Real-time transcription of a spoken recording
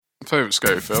favourite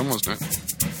scary film, wasn't it?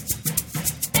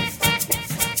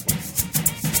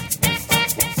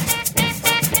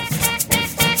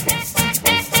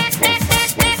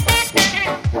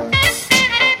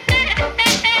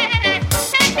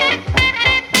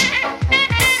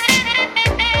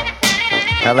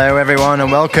 Hello everyone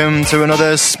and welcome to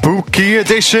another spooky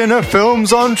edition of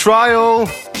Films on Trial.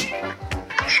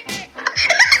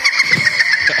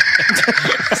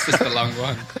 This is the long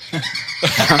one.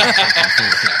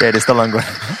 Yeah, it is the long one.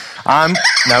 I'm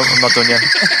not done yet.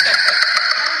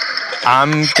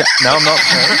 I'm not.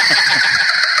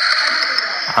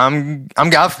 I'm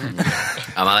Gav.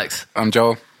 I'm Alex. I'm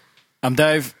Joel. I'm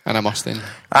Dave. And I'm Austin.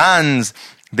 And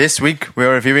this week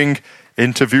we're reviewing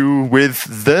Interview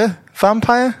with the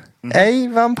Vampire. A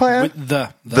vampire? With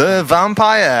the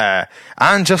vampire.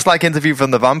 And just like Interview from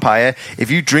the Vampire,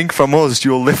 if you drink from us,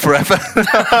 you'll live forever.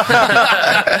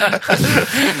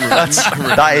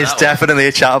 That is definitely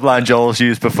a chat line Joel's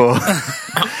used before.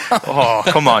 Oh,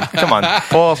 come on.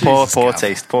 Poor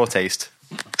taste.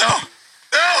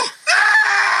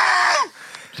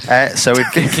 So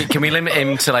Can we limit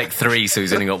him to like 3 so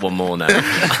he's only got one more now?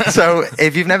 So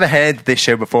if you've never heard this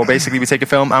show before, basically we take a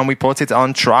film and we put it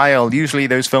on trial. Usually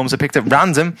those films are picked at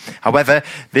random. However,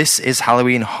 this is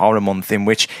Halloween Horror Month, in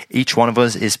which each one of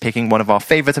us is picking one of our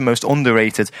favourite and most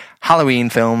underrated Halloween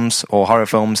films or horror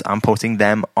films and putting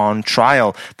them on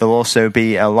trial. There'll also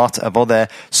be a lot of other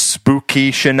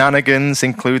spooky shenanigans,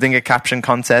 including a caption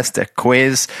contest, a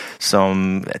quiz,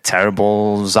 some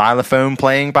terrible xylophone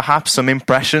playing perhaps, some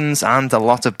impressions, and a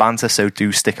lot of banter, so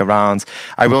do stick around.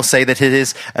 I will say that it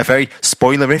is a very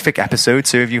spoilerific episode,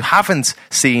 so if you haven't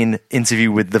seen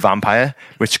Interview with the Vampire,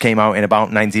 which came out in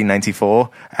about 1994,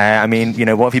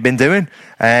 what have you been doing?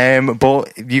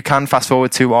 But you can fast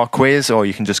forward to our quiz, or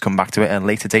you can just come back to it at a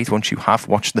later date once you have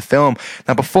watched the film.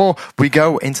 Now, before we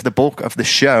go into the bulk of the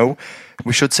show,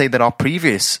 we should say that our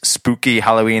previous spooky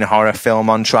Halloween horror film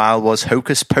on trial was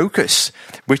Hocus Pocus,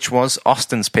 which was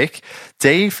Austin's pick.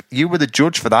 Dave, you were the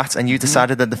judge for that, and you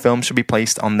decided that the film should be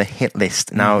placed on the hit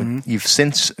list. Now, you've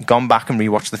since gone back and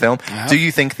rewatched the film. Do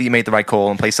you think that you made the right call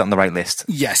and placed it on the right list?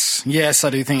 Yes, I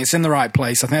do think it's in the right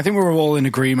place. I think we were all in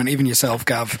agreement, even yourself,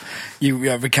 Gav. You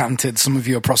recanted some of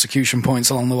your prosecution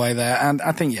points along the way there, and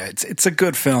I think, it's a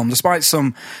good film, despite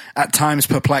some, at times,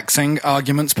 perplexing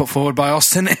arguments put forward by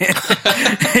Austin.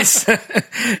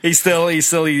 He still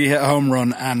hit a home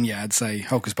run, and I'd say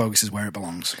Hocus Pocus is where it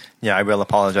belongs. Yeah, I will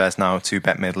apologise now to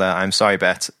Bette Midler. I'm sorry,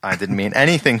 Bette. I didn't mean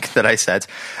anything that I said.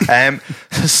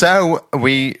 So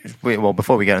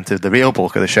before we get into the real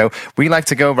bulk of the show, we like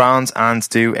to go around and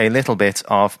do a little bit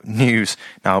of news.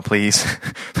 Now, please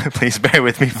bear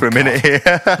with me for a minute here.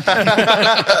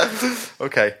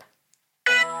 Okay.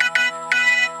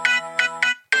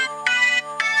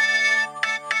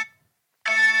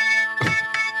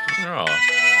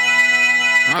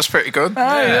 That's pretty good.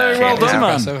 Well done,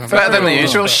 man. Better than the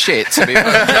usual shit, to be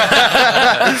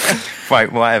fair.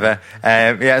 Right, whatever.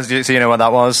 So you know what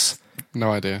that was?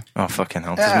 No idea. Oh, fucking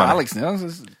hell. Doesn't matter. Alex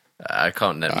knows. I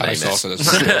can't name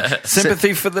it.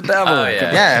 Sympathy for the Devil. Oh,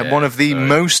 yeah. One of the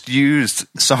most used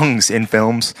songs in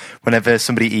films whenever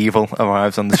somebody evil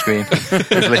arrives on the screen.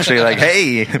 It's literally like,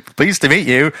 hey, pleased to meet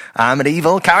you. I'm an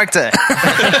evil character.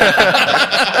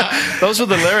 Those were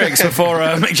the lyrics before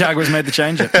Mick Jagger's made the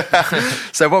change.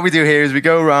 So what we do here is we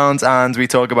go around and we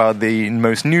talk about the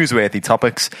most newsworthy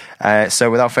topics.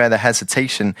 So without further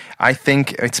hesitation, I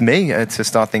think it's me to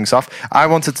start things off. I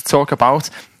wanted to talk about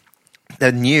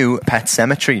the new Pet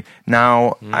Sematary.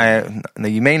 Now,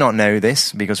 you may not know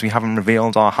this because we haven't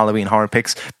revealed our Halloween horror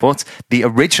picks, but the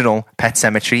original Pet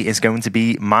Sematary is going to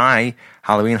be my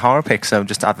Halloween horror pick, so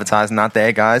just advertising that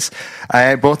there, guys.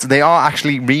 But they are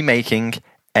actually remaking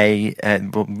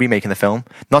the film.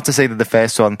 Not to say that the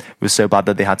first one was so bad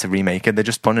that they had to remake it. They're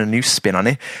just putting a new spin on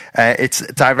it. It's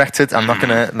directed, I'm not going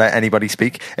to let anybody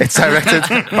speak, it's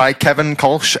directed by Kevin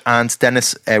Kolsch and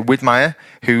Dennis Widmeyer,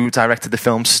 who directed the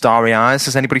film Starry Eyes.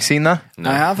 Has anybody seen that? No.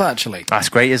 I have, actually. That's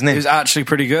great, isn't it? It was actually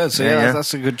pretty good, so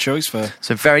that's a good choice for...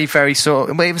 So very, very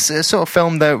it was a sort of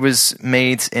film that was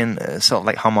made in sort of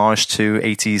like homage to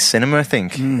 80s cinema, I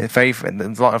think. A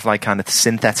lot of like kind of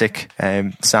synthetic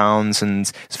sounds,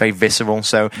 and it's very visceral.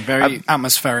 So very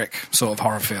atmospheric sort of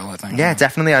horror feel, I think. Yeah,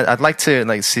 definitely. I'd like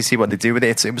to see what they do with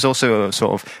it. It was also a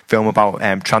sort of film about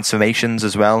transformations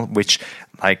as well, which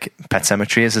like Pet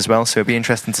Sematary is as well, so it'd be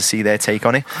interesting to see their take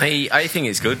on it. I think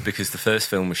it's good because the first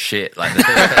film was shit, like the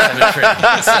first Pet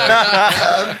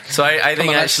Sematary. So I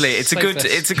think actually it's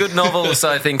a good novel. So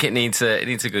I think it needs a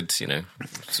good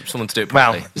someone to do it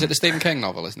properly. Well, is it the Stephen King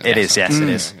novel? Isn't it? It is, yes, it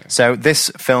is. So this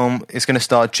film is going to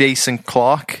star Jason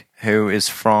Clarke, who is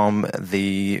from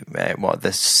the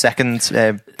second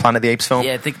Planet of the Apes film.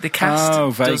 Yeah, the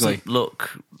cast vaguely. doesn't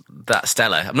look that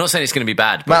stellar. I'm not saying it's going to be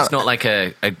bad, but Well, it's not like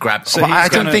a grab. Well, I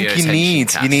don't grab think your you attention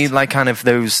need cast. like kind of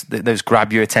those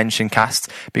grab your attention casts,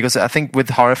 because I think with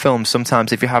horror films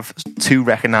sometimes if you have too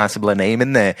recognisable a name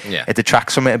in there, Yeah. it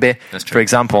detracts from it a bit. That's true. For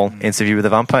example, Interview with a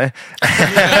Vampire.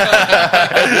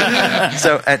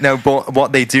 So no, but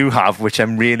what they do have, which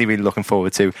I'm really looking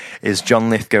forward to, is John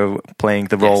Lithgow playing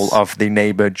the role Yes. of the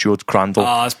neighbour Judd Crandall.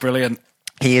 Oh, that's brilliant.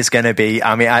 He is going to be.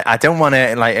 I mean, I don't want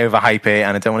to like overhype it,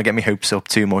 and I don't want to get my hopes up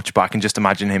too much. But I can just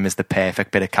imagine him as the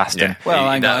perfect bit of casting. Yeah. Well,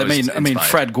 I That was mean, inspired.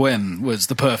 Fred Gwynn was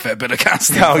the perfect bit of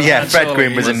casting. Oh yeah, Fred Surely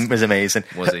Gwynn he was amazing.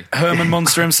 Was he? Herman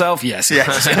Munster himself? Yes, he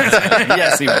was.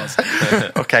 Yes, he was.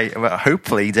 Okay, well,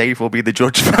 hopefully Dave will be the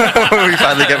judge when we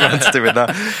finally get around to doing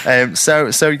that.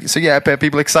 So yeah, are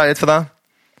people excited for that?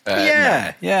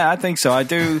 Yeah, I think so. I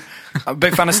do. I'm a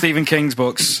big fan of Stephen King's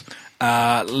books.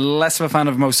 Less of a fan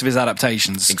of most of his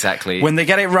adaptations. Exactly. When they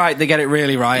get it right, they get it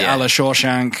really right. Yeah. A la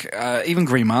Shawshank, even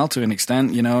Green Mile to an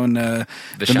extent, you know, and The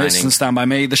Mist Shining. and Stand By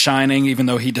Me, The Shining, even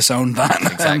though he disowned that.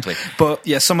 Exactly. But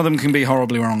yeah, some of them can be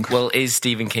horribly wrong. Well, is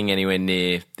Stephen King anywhere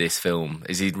near this film?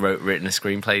 Is he written a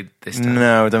screenplay this time?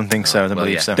 No, I don't think so. I don't well,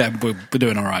 believe yeah. so. Yeah, we're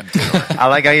doing all right. I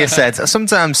like how you said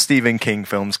sometimes Stephen King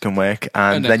films can work,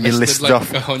 and then you listed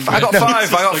off. I got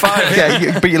five.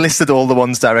 Yeah, but you listed all the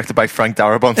ones directed by Frank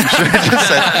Darabont. You should have just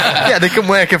said, yeah, they can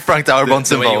work if Frank Darabont's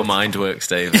The way your involved. mind works,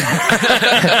 Dave.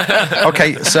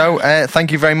 Okay, so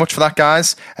thank you very much for that,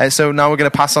 guys. So now we're going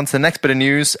to pass on to the next bit of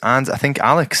news, and I think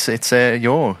Alex, it's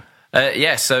your.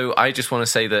 Yeah, so I just want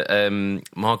to say that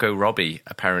Margot Robbie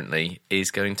apparently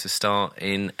is going to star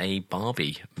in a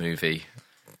Barbie movie.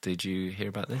 Did you hear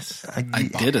about this? I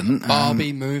didn't.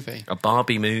 Barbie movie. A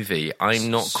Barbie movie.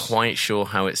 I'm not quite sure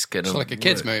how it's going to It's like a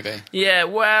kids movie. Yeah,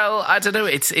 well, I don't know.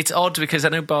 It's odd because I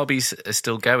know Barbies are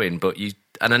still going, but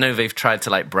and I know they've tried to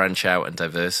like branch out and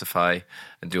diversify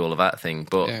and do all of that thing,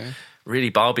 but Yeah. really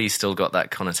Barbie's still got that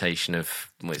connotation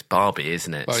of, well, it's Barbie,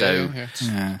 isn't it? Oh, So yeah.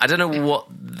 Yeah. I don't know what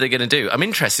they're going to do. I'm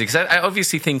interested because I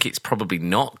obviously think it's probably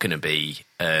not going to be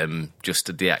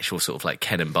just the actual sort of like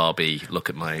Ken and Barbie look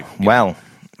at my... Well,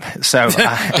 so Here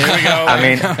we go. I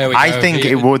mean, Here we I go. think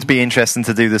it would be interesting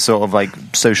to do the sort of like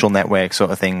social network sort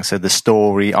of thing. So the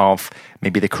story of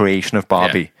maybe the creation of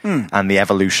Barbie and the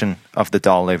evolution of the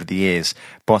doll over the years.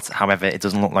 But however, it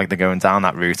doesn't look like they're going down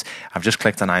that route. I've just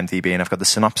clicked on IMDb and I've got the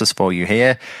synopsis for you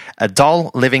here. A doll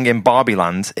living in Barbie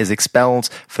land is expelled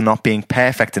for not being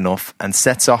perfect enough and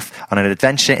sets off on an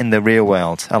adventure in the real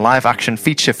world. A live action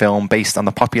feature film based on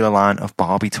the popular line of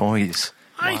Barbie toys.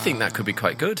 I think that could be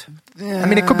quite good. I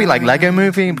mean, it could be like Lego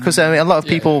Movie because a lot of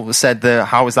people said,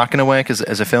 how is that going to work as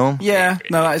a film? Yeah,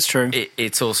 no, that is true.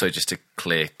 It's also just a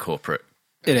clear corporate...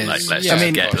 It is. Like, let's Yeah, just I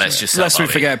mean, get, let's just sell Lest we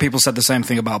Barbie. forget, people said the same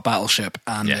thing about Battleship,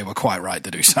 and Yeah. they were quite right to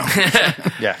do so.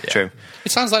 Yeah, true.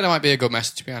 It sounds like there might be a good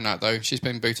message behind that, though. She's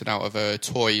been booted out of her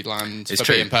toy land It's for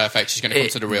true. being perfect. She's going to come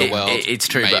to the real world. It's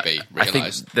true, maybe but I think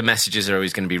realise. the messages are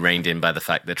always going to be reined in by the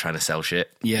fact they're trying to sell shit.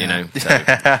 Yeah. You know? So,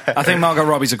 I think Margot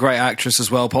Robbie's a great actress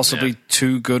as well, possibly Yeah.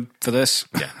 too good for this.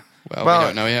 yeah. Well, Well- we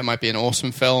don't know yet. It might be an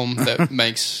awesome film that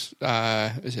makes.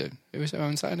 Who is it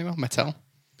owns that anymore? Mattel.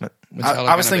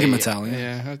 I was thinking Mattel,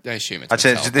 Yeah, I assume it's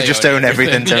Actually, Mattel. they just own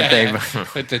everything, don't they? Yeah.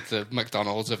 They did the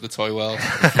McDonald's of the toy world.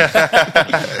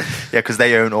 Yeah, because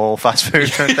they own all fast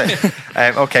food, don't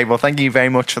they? Okay, well, thank you very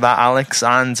much for that, Alex.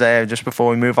 And just before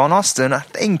we move on, Austin, I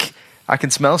think I can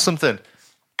smell something.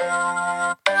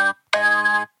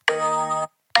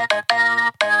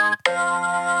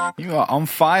 You are on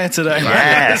fire today.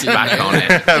 Yes, Back on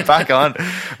it. back on.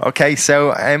 Okay,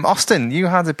 so Austin, you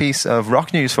had a piece of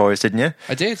rock news for us, didn't you?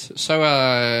 I did.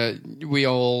 So we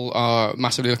all are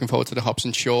massively looking forward to the Hobbs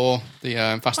and Shaw, the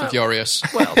Fast and Furious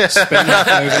spin-off movie.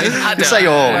 I don't Say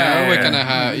know. all. Well, we're gonna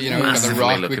have, we've got The Massively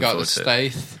Rock, we've looking got the forward to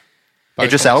it. Stath, both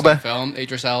Idris awesome Elba. film,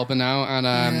 Idris Elba now,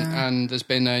 and there's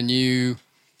been a new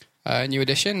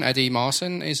addition. Eddie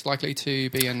Marsan is likely to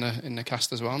be in the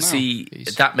cast as well now. See,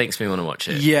 that makes me want to watch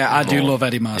it. Yeah, I do more. love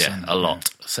Eddie Marsan. Yeah, a lot.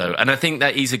 So, and I think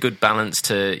that he's a good balance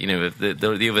to,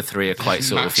 the other three are quite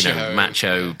sort of,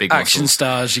 macho, big Action muscles.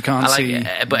 stars, you can't I like see.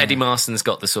 it, but Eddie Marsan's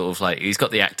got the sort of like, he's got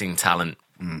the acting talent,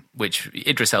 which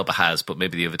Idris Elba has, but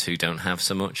maybe the other two don't have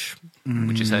so much.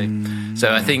 Would you say?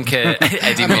 So I think Eddie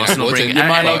Marsan will bring. You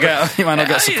might not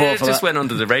get support for just that. went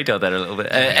under the radar there a little bit.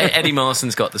 Eddie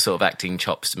Marsan's got the sort of acting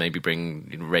chops to maybe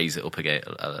raise it up again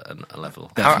a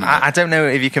level. I don't know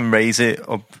if you can raise it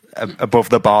up above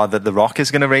the bar that The Rock is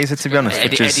going to raise it, to be honest.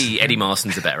 Eddie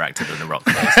Marsan's a better actor than The Rock,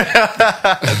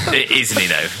 isn't he?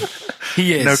 Though.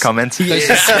 He is. No comment. No,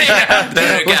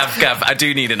 Gav, I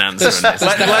do need an answer on this.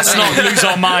 Let's not lose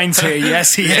our minds here.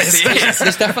 Yes, he Yes, is. he is.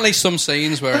 There's definitely some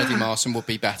scenes where Eddie Marson would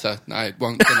be better. I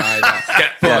won't deny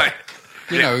that. Yeah.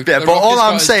 You know, Yeah, The but Rock all has got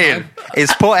I'm his saying time.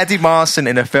 is put Eddie Marson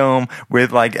in a film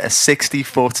with like a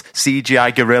 60-foot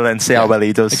CGI gorilla and see how well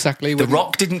he does. Exactly. The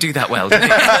Rock didn't do that well, did he?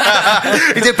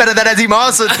 He did better than Eddie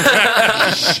Marson.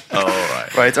 All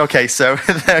right. Right, okay, so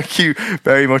thank you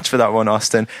very much for that one,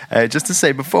 Austin. Just to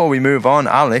say, before we move on,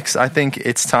 Alex, I think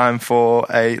it's time for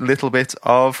a little bit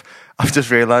of... I've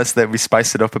just realised that we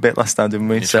spiced it up a bit last time, didn't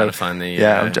we? You're trying to find the...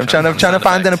 yeah, I'm trying to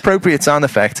find an appropriate sound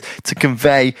effect to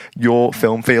convey your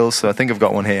film feels. So I think I've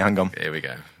got one here. Hang on. Here we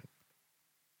go.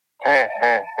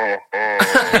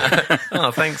 Oh,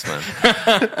 thanks, man.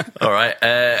 All right.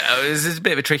 This is a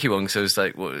bit of a tricky one, so it's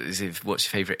like, what's your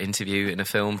favourite interview in a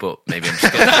film? But maybe I'm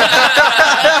just going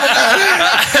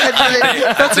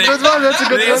That's a good one. That's a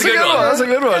good one. That's a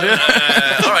good one.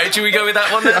 Yeah. all right, should we go with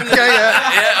that one then? Okay,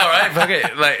 yeah. Yeah, all right, fuck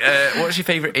it. Like, what's your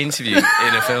favourite interview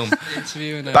in a film?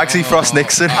 Interview in a- Bagsy Frost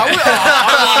Nixon.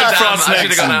 I should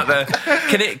have gone out there.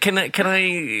 Can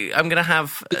I? I'm going to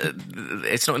have.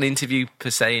 It's not an interview per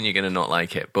se, and you're going to not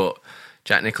like it, but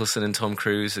Jack Nicholson and Tom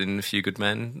Cruise in A Few Good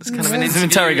Men. It's kind of an It's an interview.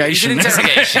 interrogation. It's an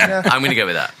interrogation. I'm going to go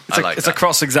with that. It's a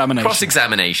cross-examination.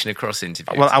 cross-examination, a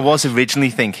cross-interview. Well, I was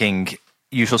originally thinking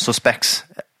Usual Suspects.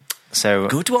 So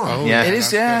good one. Yeah. It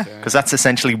is, yeah. Because that's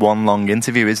essentially one long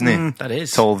interview, isn't it? That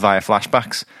is. Told via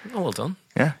flashbacks. Oh, well done.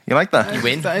 Yeah, you like that? You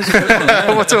win. That is a good one.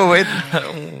 Yeah. What's a win?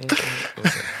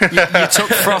 You took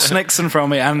Frost Nixon from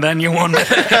me, and then you won.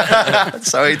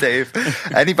 Sorry, Dave.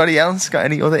 Anybody else got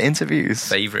any other interviews?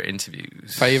 Favourite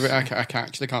interviews. Favourite? I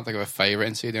actually can't think of a favourite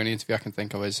interview. The only interview I can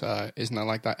think of is, isn't that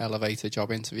like that elevator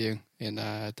job interview in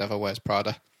Devil Wears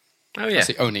Prada? Oh, yeah. That's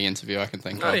the only interview I can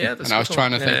think of. Oh, yeah, that's and I was cool.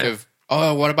 trying to think Yeah. of,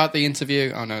 what about the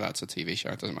interview? Oh, no, that's a TV show.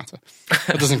 It doesn't matter.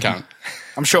 It doesn't count.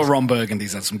 I'm sure Ron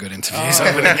Burgundy's had some good interviews. Oh,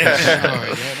 yeah, that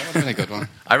would have been a good one.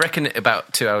 I reckon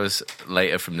about 2 hours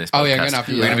later from this podcast, Oh, yeah, I'm gonna have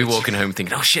we're going to be loads. walking home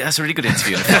thinking, oh, shit, that's a really good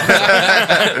interview. All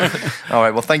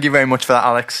right, well, thank you very much for that,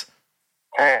 Alex.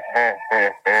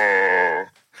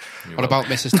 What about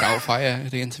Mrs. Doubtfire,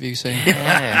 the interview scene?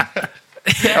 Yeah.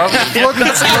 Well,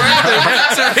 That's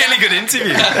a really good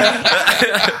interview.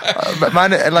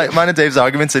 mine and Dave's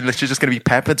arguments are literally just going to be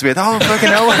peppered with, oh, fucking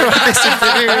hell, what about this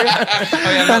interview?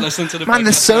 Oh, yeah, I'm not listening to the Man,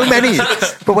 there's so many.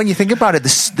 But when you think about it,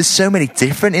 there's so many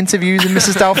different interviews in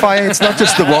Mrs. Doubtfire. It's not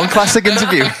just the one classic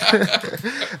interview.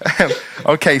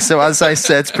 Okay, so as I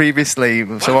said previously,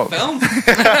 what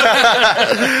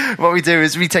we do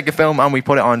is we take a film and we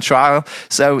put it on trial.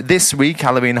 So this week,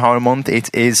 Halloween Horror Month, it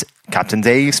is Captain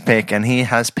Dave's pick, and he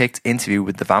has picked Interview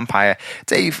with the Vampire.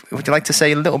 Dave, would you like to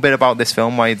say a little bit about this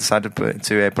film, why you decided to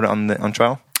put it on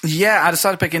trial? Yeah, I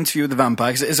decided to pick Interview with the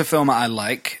Vampire because it is a film that I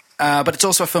like. But it's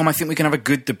also a film I think we can have a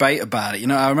good debate about it. You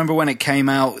know, I remember when it came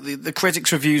out, the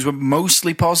critics' reviews were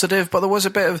mostly positive, but there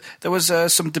was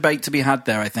some debate to be had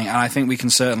there, I think, and I think we can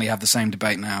certainly have the same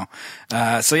debate now.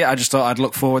 So yeah, I just thought I'd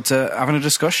look forward to having a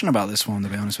discussion about this one, to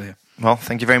be honest with you. Well,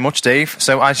 thank you very much, Dave.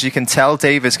 So as you can tell,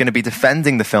 Dave is going to be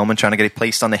defending the film and trying to get it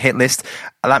placed on the hit list.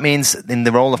 That means in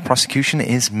the role of prosecution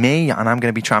is me, and I'm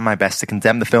going to be trying my best to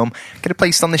condemn the film, get it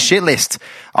placed on the shit list.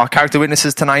 Our character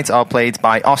witnesses tonight are played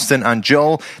by Austin and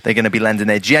Joel. They're going to be lending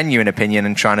their genuine opinion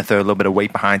and trying to throw a little bit of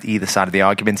weight behind either side of the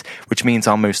argument, which means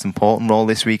our most important role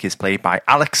this week is played by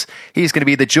Alex. He's going to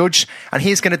be the judge, and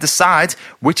he's going to decide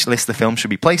which list the film should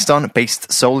be placed on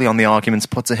based solely on the arguments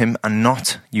put to him and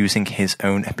not using his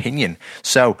own opinion.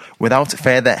 So, without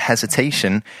further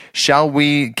hesitation, shall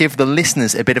we give the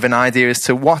listeners a bit of an idea as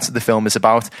to what the film is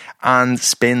about and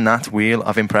spin that wheel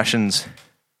of impressions?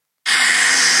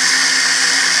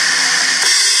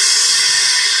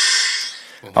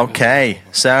 Okay,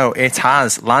 so it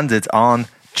has landed on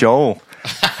Joel.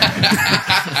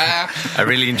 I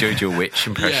really enjoyed your witch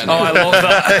impression. Yeah, I love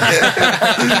that.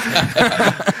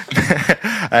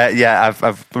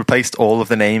 I've replaced all of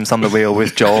the names on the wheel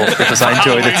with Joel because I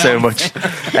enjoyed it so much.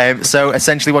 So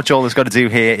essentially what Joel has got to do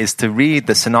here is to read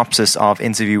the synopsis of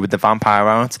Interview with the Vampire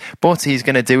out, but he's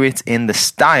going to do it in the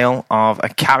style of a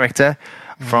character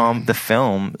from the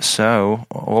film,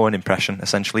 or an impression,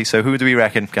 essentially. So who do we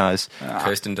reckon, guys?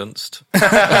 Kirsten Dunst.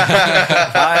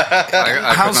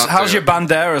 How's your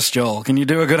Banderas, Joel? Can you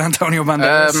do a good Antonio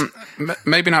Banderas?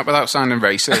 Maybe not without sounding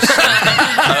racist.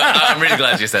 I'm really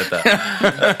glad you said that.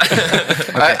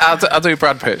 I'll do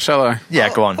Brad Pitt, shall I?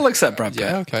 Yeah, go on. I'll accept Brad Pitt.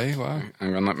 Yeah, okay, wow.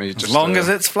 Hang on, let me just... As long as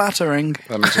it's flattering.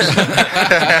 Let me just,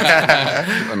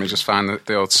 let me just find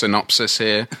the old synopsis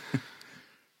here.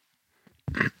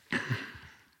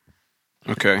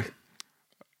 Okay.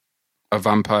 a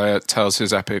vampire tells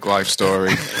his epic life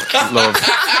story, love,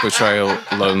 betrayal,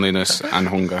 loneliness, and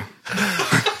hunger.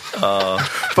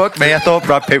 Fuck me, I thought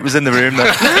Brad Pitt was in the room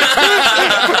then.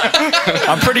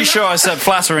 I'm pretty sure I said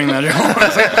flattering there.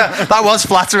 That was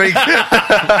flattering.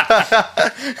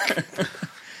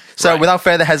 So, without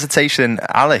further hesitation,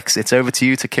 Alex, it's over to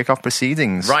you to kick off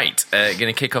proceedings. Right, going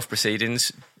to kick off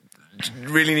proceedings.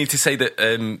 Really need to say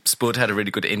that Spud had a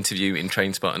really good interview in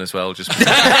Trainspotting as well. Just before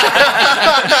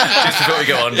we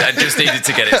go on, I just needed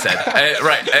to get it said.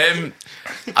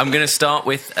 I'm going to start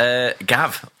with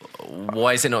Gav.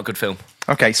 Why is it not a good film?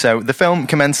 Okay, so the film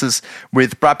commences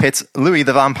with Brad Pitt, Louis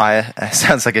the Vampire,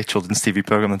 sounds like a children's TV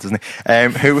program, doesn't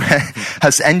it? Who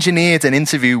has engineered an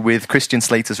interview with Christian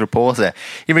Slater's reporter.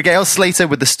 He regales Slater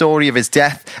with the story of his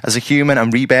death as a human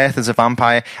and rebirth as a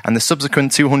vampire, and the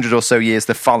subsequent 200 or so years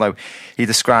that follow. He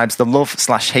describes the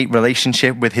love/hate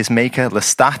relationship with his maker,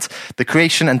 Lestat, the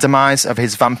creation and demise of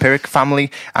his vampiric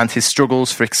family, and his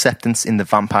struggles for acceptance in the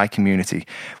vampire community.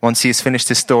 Once he has finished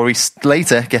his story,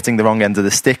 Slater, getting the wrong end of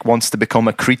the stick, wants to become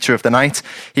a creature of the night.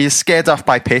 He is scared off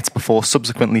by Pitt before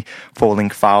subsequently falling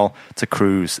foul to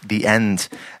Cruise. The end.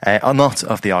 Not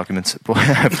of the argument, but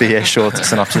of the short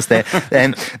synopsis there.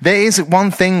 There is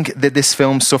one thing that this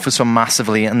film suffers from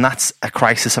massively, and that's a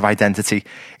crisis of identity.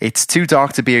 It's too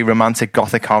dark to be a romantic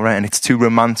gothic horror, and it's too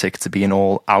romantic to be an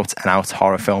all-out-and-out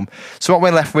horror film. So what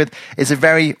we're left with is a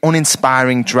very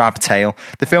uninspiring, drab tale.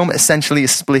 The film essentially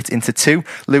is split into two: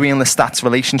 Louis and Lestat's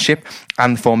relationship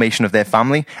and the formation of their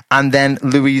family, and then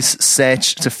Louis'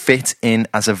 search to fit in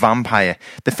as a vampire.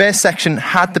 The first section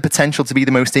had the potential to be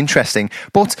the most interesting,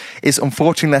 but is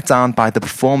unfortunately let down by the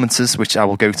performances, which I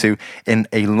will go to in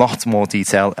a lot more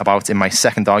detail about in my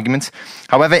second argument.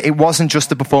 However, it wasn't just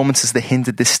the performances that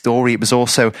hindered this story, it was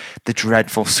also the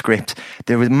dreadful script.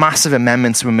 There were massive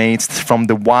amendments were made from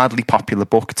the wildly popular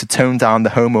book to tone down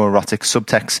the homoerotic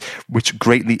subtext, which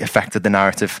greatly affected the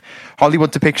narrative.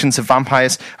 Hollywood depictions of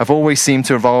vampires have always seemed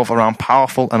to revolve around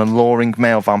powerful and alluring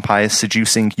male vampires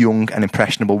seducing young and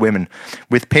impressionable women.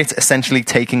 With Pitt essentially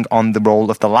taking on the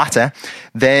role of the latter,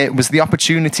 there was the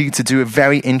opportunity to do a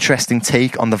very interesting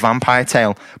take on the vampire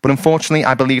tale. But unfortunately,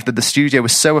 I believe that the studio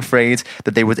was so afraid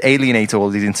that they would alienate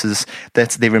audiences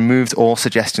that they removed all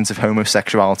suggestions of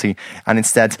homosexuality and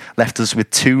instead left us with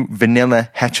two vanilla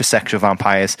heterosexual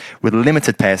vampires with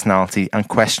limited personality and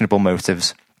questionable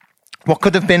motives. What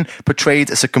could have been portrayed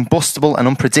as a combustible and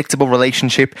unpredictable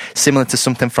relationship similar to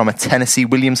something from a Tennessee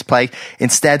Williams play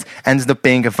instead ended up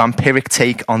being a vampiric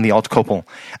take on The Odd Couple.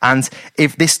 And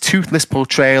if this toothless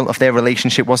portrayal of their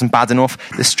relationship wasn't bad enough,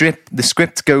 the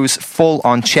script goes full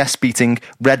on chest-beating,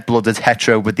 red-blooded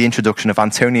hetero with the introduction of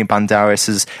Antonio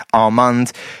Banderas'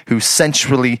 Armand, who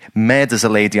sensually murders a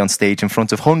lady on stage in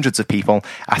front of hundreds of people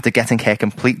after getting her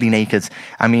completely naked.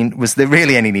 I mean, was there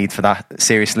really any need for that?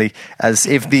 Seriously. As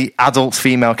if the adult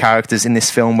female characters in this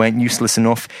film weren't useless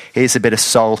enough, here's a bit of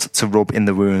salt to rub in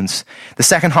the wounds. The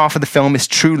second half of the film is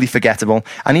truly forgettable,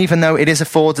 and even though it is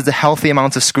afforded a healthy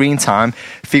amount of screen time,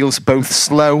 feels both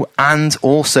slow and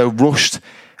also rushed.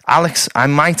 Alex, I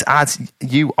might add,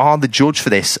 you are the judge for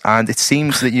this, and it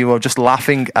seems that you are just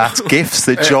laughing at gifs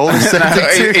that Joel is sending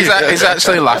to you. He's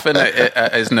actually laughing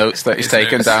at his notes that he's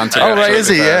taken down to. Oh, right, is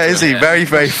he? Yeah, is he? Very,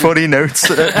 very funny notes.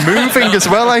 Moving as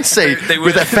well, I say,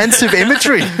 with offensive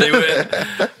imagery. They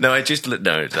were. No, I just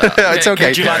no. It's okay.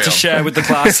 Would you like to share with the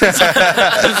class?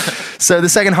 So the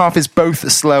second half is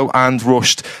both slow and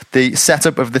rushed. The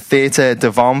setup of the Théâtre des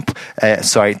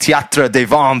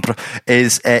Vamps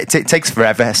is takes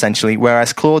forever, essentially,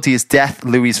 whereas Claudia's death,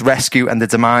 Louis' rescue, and the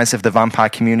demise of the vampire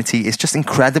community is just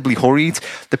incredibly hurried.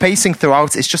 The pacing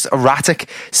throughout is just erratic.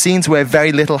 Scenes where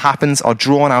very little happens are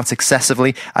drawn out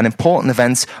excessively, and important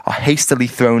events are hastily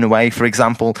thrown away. For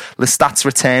example, Lestat's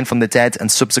return from the dead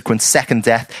and subsequent second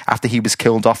death after he was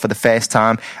killed off for the first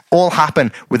time all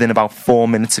happen within about 4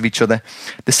 minutes of each other.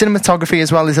 The cinematography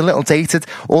as well is a little dated.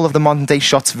 All of the modern day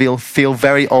shots feel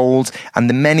very old, and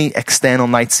the many external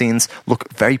night scenes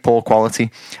look very poor quality.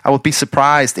 I would be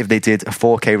surprised if they did a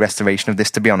 4K restoration of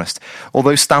this, to be honest.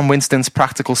 Although Stan Winston's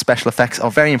practical special effects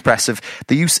are very impressive,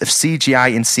 the use of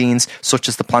CGI in scenes such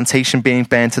as the plantation being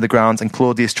burned to the ground and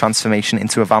Claudia's transformation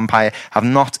into a vampire have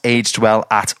not aged well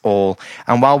at all.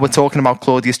 And while we're talking about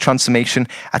Claudia's transformation,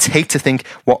 I'd hate to think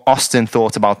what Austin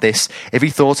thought about this. If he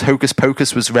thought Hocus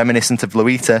Pocus was reminiscent of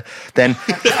Lolita, then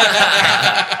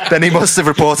he must have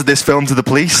reported this film to the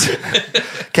police.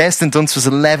 Kirsten Dunst was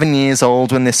 11 years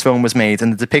old when this film was made,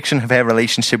 and the depiction of her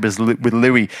relationship with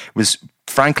Louis was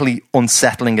frankly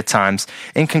unsettling at times.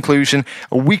 In conclusion,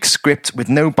 a weak script with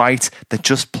no bite that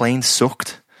just plain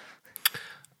sucked.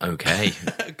 Okay.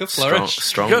 Good flourish.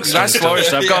 Strong. Good, nice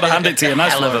flourish. I've got to hand it to you.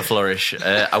 Nice Hell of a flourish.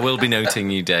 flourish. I will be noting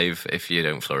you, Dave, if you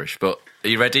don't flourish. But are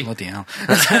you ready? Bloody hell.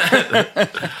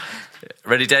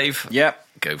 Ready, Dave? Yep.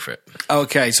 Go for it.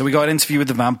 Okay, so we got an interview with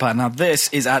the vampire. Now,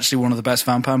 this is actually one of the best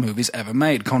vampire movies ever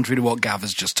made, contrary to what Gav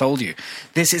has just told you.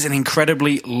 This is an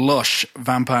incredibly lush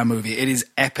vampire movie. It is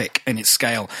epic in its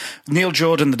scale. Neil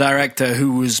Jordan, the director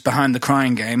who was behind The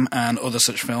Crying Game and other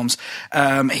such films,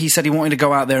 he said he wanted to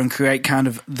go out there and create kind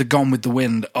of the Gone with the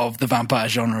Wind of the vampire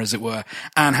genre, as it were.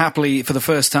 And happily, for the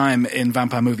first time in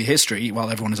vampire movie history,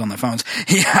 while everyone is on their phones,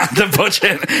 he had the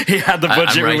budget. He had the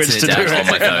budget with which to do on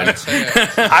my it.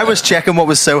 phone. I was checking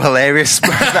what was so hilarious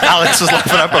that Alex was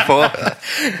laughing at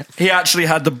before. He actually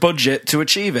had the budget to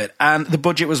achieve it, and the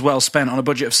budget was well spent. On a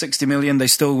budget of 60 million, they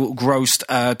still grossed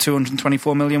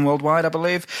 224 million worldwide, I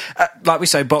believe. Like we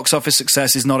say, box office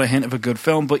success is not a hint of a good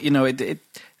film, but you know,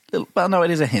 well, no,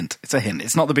 it is a hint. It's a hint.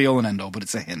 It's not the be-all and end-all, but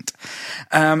it's a hint.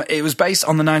 It was based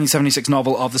on the 1976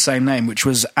 novel of the same name, which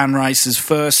was Anne Rice's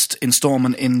first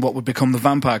installment in what would become the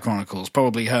Vampire Chronicles,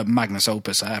 probably her magnus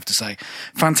opus, I have to say.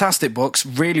 Fantastic books,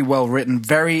 really well written,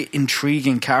 very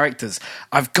intriguing characters.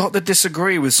 I've got to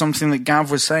disagree with something that Gav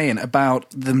was saying about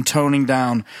them toning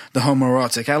down the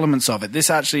homoerotic elements of it. This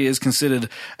actually is considered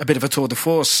a bit of a tour de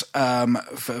force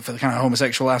for the kind of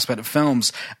homosexual aspect of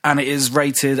films, and it is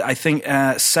rated, I think,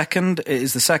 it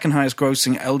is the second highest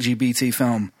grossing LGBT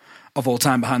film of all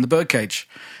time behind The Birdcage.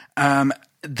 Anne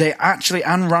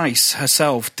Rice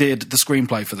herself did the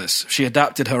screenplay for this. She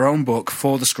adapted her own book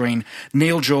for the screen.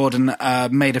 Neil Jordan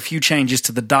made a few changes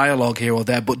to the dialogue here or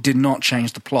there, but did not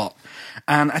change the plot.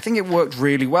 And I think it worked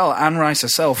really well. Anne Rice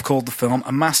herself called the film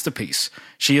a masterpiece.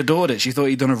 She adored it. She thought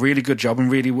he'd done a really good job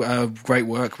and really great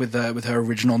work with her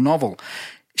original novel.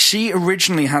 She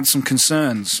originally had some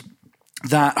concerns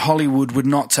that Hollywood would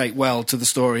not take well to the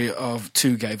story of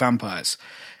two gay vampires.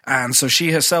 And so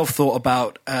she herself thought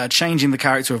about changing the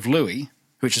character of Louis,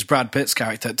 which is Brad Pitt's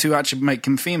character, to actually make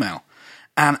him female.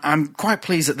 And I'm quite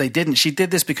pleased that they didn't. She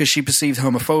did this because she perceived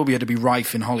homophobia to be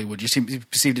rife in Hollywood. She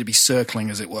perceived it to be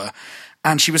circling, as it were.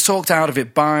 And she was talked out of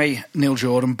it by Neil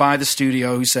Jordan, by the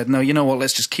studio, who said, no, you know what,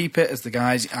 let's just keep it as the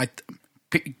guys.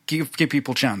 Give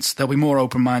people a chance. They'll be more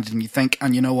open-minded than you think.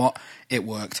 And you know what? It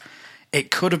worked. It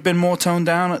could have been more toned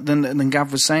down than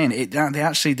Gav was saying. They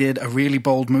actually did a really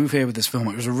bold move here with this film.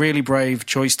 It was a really brave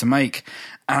choice to make,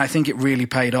 and I think it really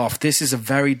paid off. This is a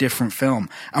very different film,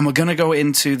 and we're going to go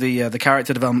into the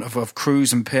character development of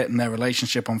Cruise and Pitt and their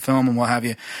relationship on film and what have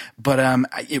you, but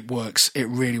it works. It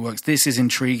really works. This is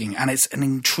intriguing, and it's an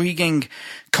intriguing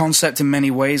concept in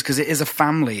many ways because it is a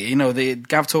family. You know,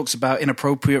 Gav talks about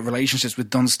inappropriate relationships with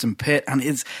Dunstan Pitt, and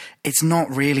it's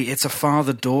not really. It's a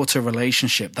father-daughter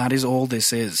relationship. That is all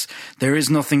this is. There is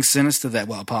nothing sinister there,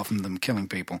 well, apart from them killing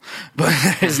people, but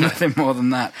there is nothing more than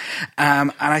that.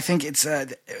 And I think it's.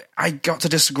 I got to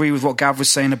disagree with what Gav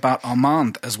was saying about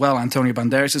Armand as well, Antonio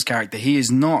Banderas' character. He is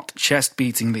not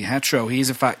chest-beatingly hetero. He is,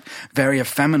 in fact, very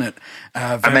effeminate.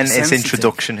 I meant his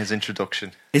introduction.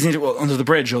 Isn't it Under the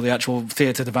Bridge or the actual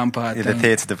Theatre de Vampire? Yeah, the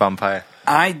Theatre de Vampire.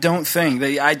 I don't think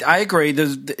I agree.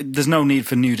 There's no need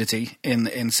for nudity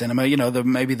in cinema. You know,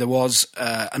 maybe there was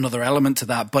another element to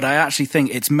that, but I actually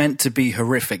think it's meant to be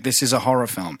horrific. This is a horror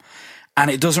film. And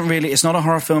it's not a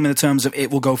horror film in the terms of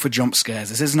it will go for jump scares.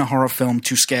 This isn't a horror film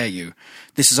to scare you.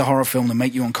 This is a horror film to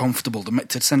make you uncomfortable,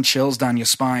 to send chills down your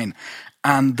spine.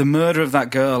 And the murder of that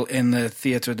girl in the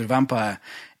Theatre de Vampire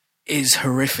is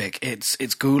horrific.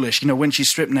 It's ghoulish. You know, when she's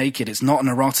stripped naked, it's not an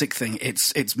erotic thing.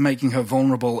 It's making her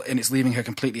vulnerable and it's leaving her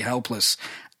completely helpless.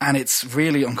 And it's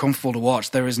really uncomfortable to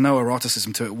watch. There is no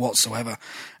eroticism to it whatsoever.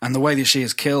 And the way that she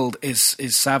is killed is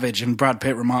savage. And Brad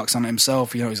Pitt remarks on it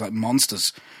himself, you know, he's like,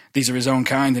 monsters. These are his own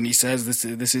kind. And he says,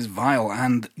 this is vile.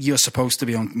 And you're supposed to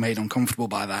be made uncomfortable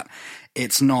by that.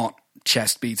 It's not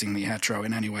chest-beatingly hetero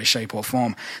in any way, shape or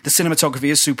form. The cinematography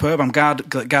is superb. I'm glad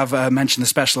that Gav mentioned the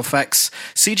special effects.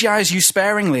 CGI is used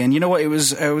sparingly, and you know what? It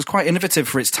was quite innovative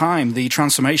for its time. The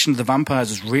transformation of the vampires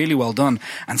was really well done,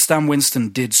 and Stan Winston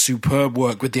did superb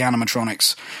work with the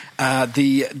animatronics.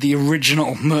 The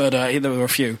original murder, there were a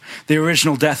few. The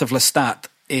original death of Lestat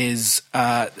is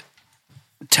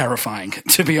terrifying,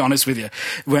 to be honest with you.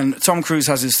 When Tom Cruise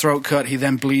has his throat cut, he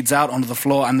then bleeds out onto the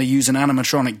floor, and they use an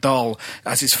animatronic doll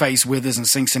as his face withers and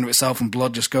sinks into itself, and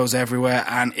blood just goes everywhere.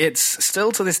 And it's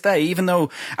still to this day, even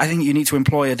though I think you need to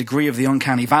employ a degree of the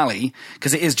uncanny valley,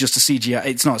 because it is just a CGI.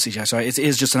 It's not a CGI, sorry. It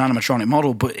is just an animatronic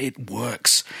model, but it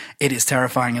works. It is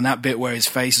terrifying, and that bit where his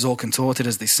face is all contorted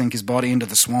as they sink his body into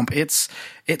the swamp, it's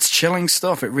chilling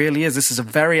stuff. It really is. This is a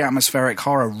very atmospheric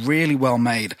horror, really well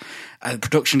made.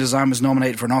 Production design was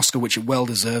nominated for an Oscar, which it well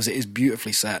deserves. It is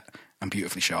beautifully set and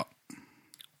beautifully shot.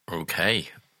 Okay.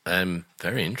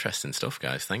 Very interesting stuff,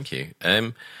 guys. Thank you.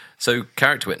 So,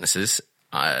 character witnesses.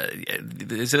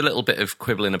 There's a little bit of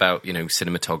quibbling about,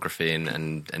 cinematography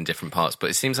and different parts, but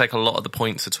it seems like a lot of the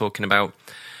points are talking about.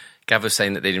 Gav was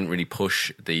saying that they didn't really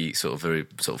push the sort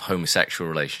of homosexual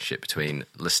relationship between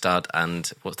Lestat and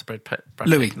what's the Brad Pitt?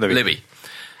 Louis.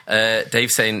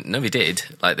 Dave saying no, they did.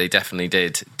 Like they definitely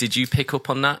did. Did you pick up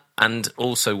on that? And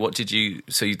also, what did you?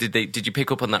 So you did you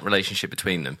pick up on that relationship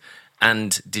between them?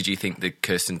 And did you think that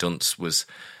Kirsten Dunst was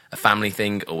a family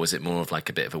thing, or was it more of like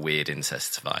a bit of a weird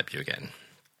incest vibe you were getting?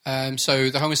 So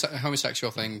the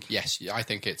homosexual thing, yes, I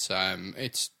think it's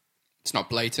not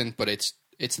blatant, but it's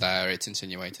there, it's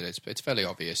insinuated, it's fairly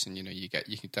obvious, and you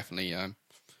can definitely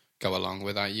go along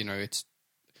with that. It's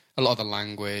a lot of the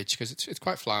language because it's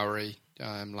quite flowery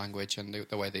language and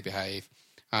the way they behave,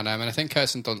 and I think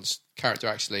Kirsten Dunst's character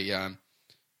actually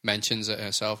mentions it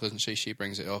herself, doesn't she? She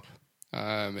brings it up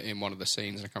in one of the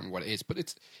scenes, and I can't remember what it is, but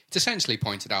it's essentially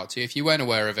pointed out to you. If you weren't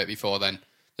aware of it before, then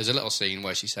there's a little scene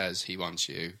where she says he wants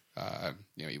you,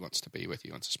 he wants to be with you,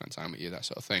 he wants to spend time with you, that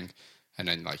sort of thing. And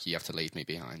then, you have to leave me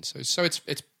behind. So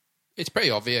it's pretty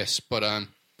obvious, but I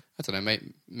don't know.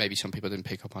 Maybe some people didn't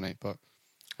pick up on it, but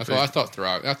I thought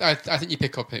throughout. I think you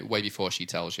pick up it way before she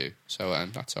tells you, so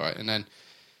that's all right. And then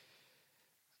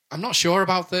I'm not sure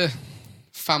about the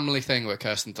family thing with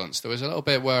Kirsten Dunst. There was a little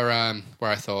bit where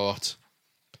I thought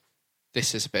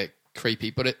this is a bit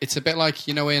creepy, but it's a bit like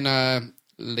in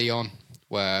Leon,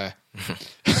 where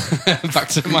back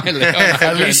to my Leon.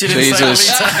 At least you didn't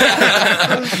say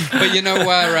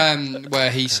but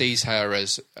where he sees her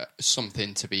as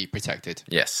something to be protected.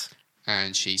 Yes.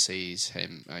 And she sees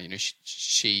him,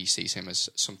 she sees him as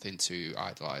something to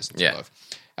idolise and to love.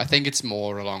 I think it's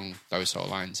more along those sort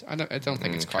of lines. I don't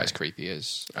think it's quite as creepy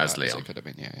as Leon. As it could have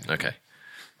been. Yeah.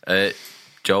 Okay.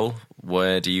 Joel,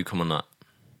 where do you come on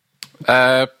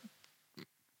that?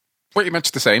 Pretty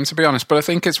much the same, to be honest, but I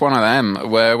think it's one of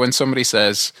them where when somebody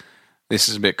says this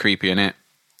is a bit creepy in it,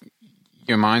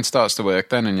 your mind starts to work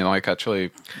then, and you're like,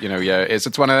 actually,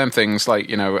 it's one of them things like,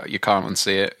 you can't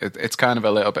unsee it. It's kind of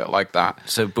a little bit like that.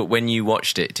 So, but when you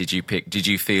watched it, did you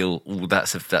feel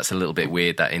that's a little bit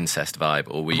weird, that incest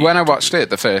vibe, or were you? When I watched it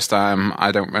the first time,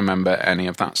 I don't remember any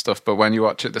of that stuff, but when you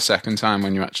watch it the second time,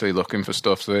 when you're actually looking for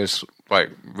stuff, there's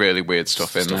like really weird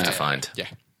stuff in there to find. Yeah.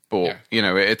 But,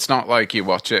 it's not like you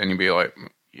watch it and you be like,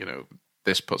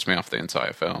 this puts me off the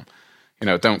entire film.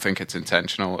 Don't think it's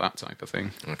intentional, that type of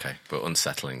thing. Okay, but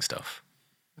unsettling stuff.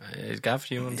 Gav,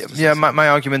 you want to Yeah, my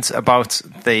argument about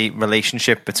the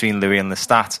relationship between Louis and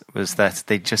Lestat was that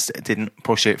they just didn't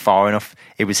push it far enough.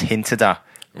 It was hinted at,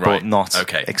 but not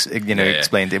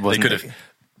explained. It wasn't.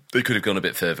 They could have gone a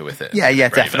bit further with it. Yeah,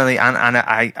 definitely. And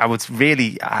I would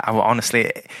really, I would honestly,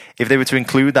 if they were to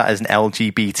include that as an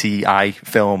LGBTI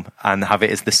film and have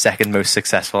it as the second most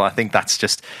successful, I think that's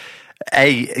just,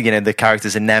 the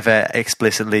characters are never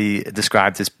explicitly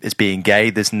described as being gay.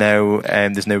 There's no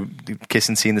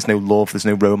kissing scene, there's no love, there's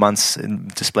no romance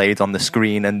displayed on the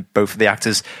screen, and both of the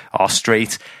actors are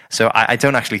straight. So I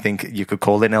don't actually think you could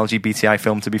call it an LGBTI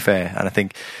film, to be fair. And I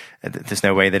think there's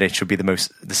no way that it should be the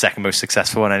second most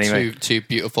successful one anyway. Two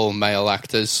beautiful male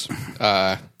actors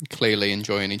clearly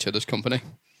enjoying each other's company.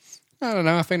 I don't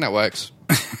know. I think that works.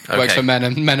 Okay. Works for men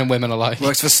and women alike.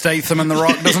 Works for Statham and The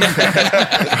Rock, doesn't it?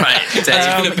 Right.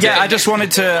 Dave. I just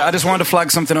wanted to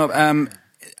flag something up.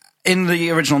 In the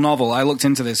original novel, I looked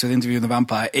into this with Interview with the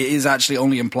Vampire. It is actually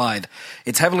only implied.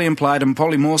 It's heavily implied, and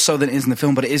probably more so than it is in the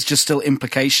film, but it is just still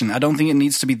implication. I don't think it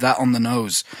needs to be that on the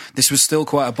nose. This was still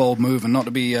quite a bold move, and not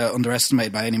to be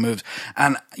underestimated by any moves.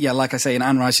 And yeah, like I say, in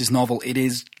Anne Rice's novel, it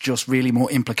is just really more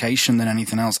implication than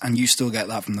anything else, and you still get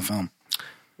that from the film.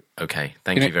 Okay,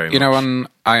 thank you very much. On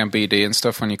IMDb and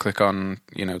stuff, when you click on,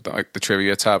 the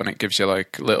trivia tab, and it gives you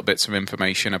like little bits of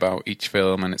information about each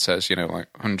film, and it says,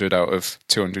 100 out of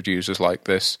 200 users like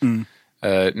this.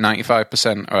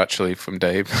 95% are actually from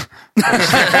Dave.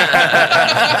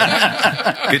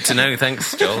 Good to know.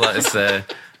 Thanks, Joel. That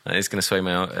is going to sway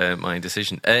my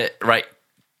decision. Right,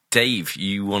 Dave,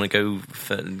 you want to go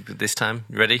for this time?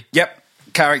 You ready? Yep.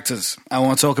 Characters. I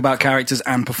want to talk about characters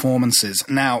and performances.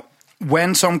 Now,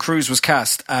 when Tom Cruise was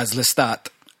cast as Lestat,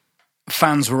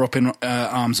 fans were up in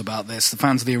arms about this. The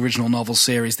fans of the original novel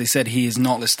series, they said he is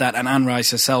not Lestat, and Anne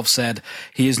Rice herself said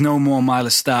he is no more my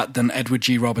Lestat than Edward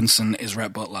G. Robinson is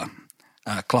Rhett Butler.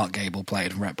 Clark Gable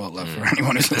played Rhett Butler, for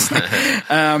anyone who's listening.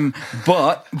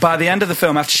 But by the end of the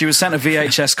film, after she was sent a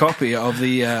VHS copy of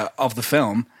the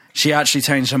film, She actually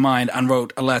changed her mind and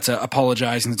wrote a letter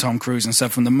apologizing to Tom Cruise and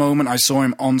said from the moment I saw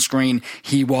him on screen,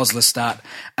 he was Lestat.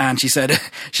 And she said,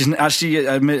 she's actually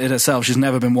admitted herself, she's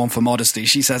never been one for modesty.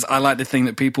 She says, I like to think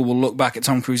that people will look back at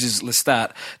Tom Cruise's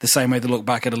Lestat the same way they look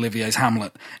back at Olivier's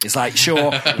Hamlet. It's like,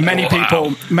 sure, many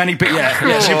people,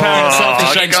 yeah, she compared herself to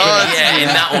Shakespeare. Yeah, in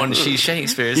that one, she's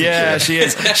Shakespeare, isn't she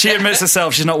is. She admits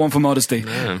herself she's not one for modesty.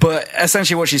 Yeah. But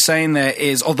essentially what she's saying there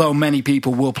is, although many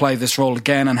people will play this role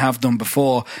again and have done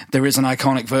before, there is an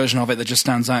iconic version of it that just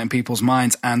stands out in people's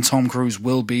minds, and Tom Cruise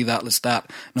will be that Lestat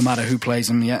no matter who plays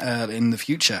him in the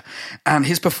future. And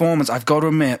his performance, I've got to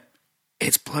admit,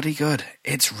 it's bloody good.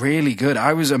 It's really good.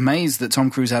 I was amazed that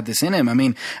Tom Cruise had this in him. I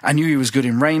mean, I knew he was good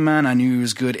in Rain Man. I knew he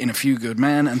was good in A Few Good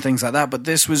Men and things like that. But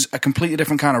this was a completely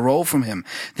different kind of role from him.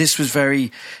 This was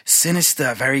very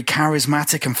sinister, very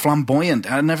charismatic and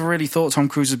flamboyant. I never really thought Tom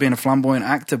Cruise was being a flamboyant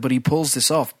actor, but he pulls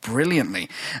this off brilliantly.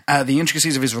 The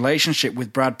intricacies of his relationship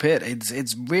with Brad Pitt,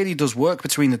 it really does work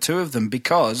between the two of them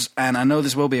because, and I know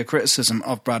this will be a criticism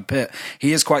of Brad Pitt,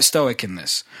 he is quite stoic in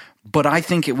this. But I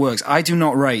think it works. I do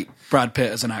not rate Brad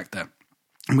Pitt as an actor.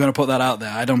 I'm going to put that out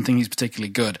there. I don't think he's particularly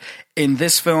good. In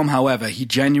this film, however, he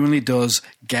genuinely does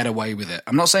get away with it.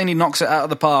 I'm not saying he knocks it out of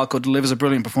the park or delivers a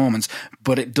brilliant performance,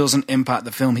 but it doesn't impact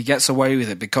the film. He gets away with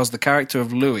it because the character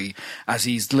of Louis, as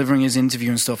he's delivering his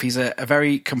interview and stuff, he's a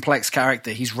very complex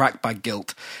character. He's racked by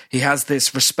guilt. He has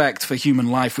this respect for human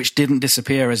life, which didn't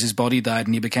disappear as his body died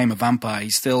and he became a vampire.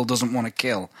 He still doesn't want to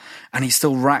kill. And he's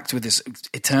still racked with this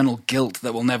eternal guilt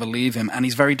that will never leave him. And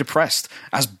he's very depressed,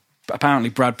 as apparently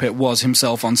Brad Pitt was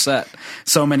himself on set.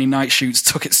 So many night shoots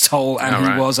took its toll, and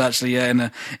he was actually in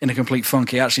a complete funk.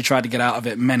 He actually tried to get out of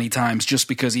it many times just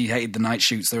because he hated the night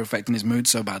shoots. They were affecting his mood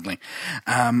so badly.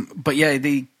 But yeah,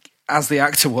 as the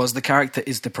actor was, the character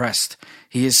is depressed.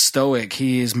 He is stoic.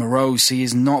 He is morose. He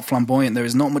is not flamboyant. There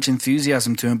is not much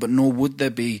enthusiasm to him, but nor would there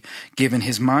be given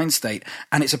his mind state.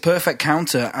 And it's a perfect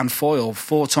counter and foil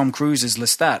for Tom Cruise's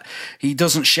Lestat. He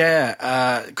doesn't share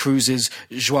Cruise's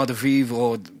joie de vivre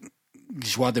or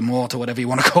joie de mort or whatever you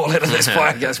want to call it at this point,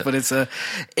 I guess, but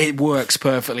it works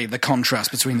perfectly, the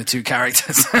contrast between the two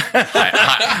characters. Bit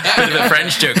of a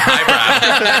French joke,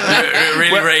 highbrow.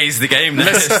 Really raised the game.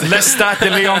 Lestat de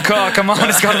Lioncourt, come on,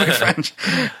 it's got to be French.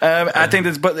 I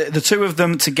think but the two of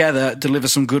them together deliver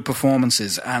some good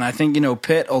performances, and I think,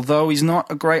 Pitt, although he's not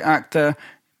a great actor,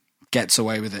 gets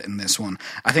away with it in this one.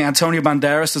 I think Antonio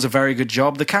Banderas does a very good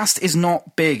job. The cast is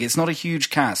not big. It's not a huge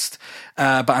cast.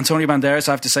 But Antonio Banderas,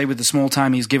 I have to say, with the small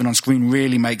time he's given on screen,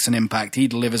 really makes an impact. He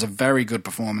delivers a very good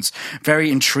performance.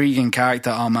 Very intriguing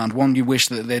character, Armand. One you wish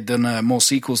that they'd done more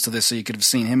sequels to this so you could have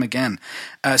seen him again.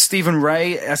 Stephen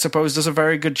Ray, I suppose, does a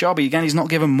very good job. He's not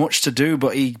given much to do,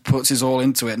 but he puts his all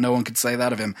into it. No one could say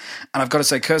that of him. And I've got to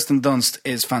say, Kirsten Dunst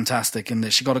is fantastic in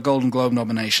this. She got a Golden Globe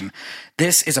nomination.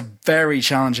 This is a very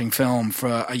challenging film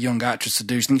for a young actress to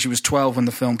do. I think she was 12 when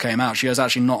the film came out. She was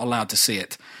actually not allowed to see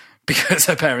it because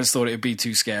her parents thought it would be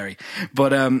too scary.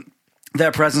 But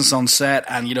their presence on set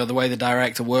and, the way the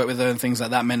director worked with her and things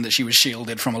like that meant that she was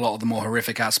shielded from a lot of the more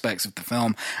horrific aspects of the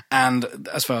film. And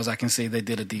as far as I can see, they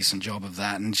did a decent job of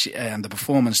that. And the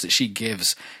performance that she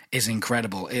gives is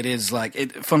incredible. It is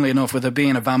funnily enough, with her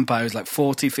being a vampire who's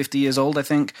 40, 50 years old, I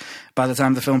think, by the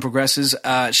time the film progresses,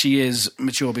 she is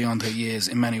mature beyond her years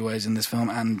in many ways in this film.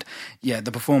 And yeah,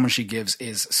 the performance she gives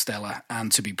is stellar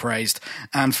and to be praised.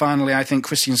 And finally, I think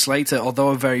Christian Slater, although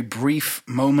a very brief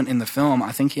moment in the film,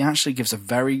 I think he actually gives a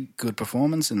very good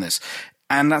performance in this.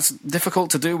 And that's difficult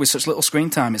to do with such little screen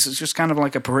time. It's just kind of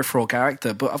like a peripheral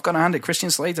character. But I've got to hand it, Christian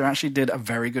Slater actually did a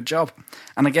very good job.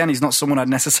 And again, he's not someone I'd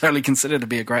necessarily consider to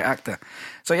be a great actor.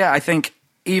 So yeah, I think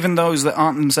even those that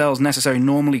aren't themselves necessarily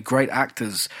normally great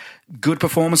actors, good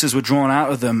performances were drawn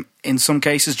out of them, in some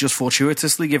cases just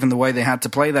fortuitously, given the way they had to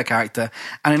play their character.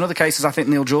 And in other cases, I think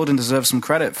Neil Jordan deserves some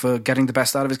credit for getting the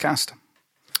best out of his cast.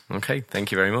 Okay,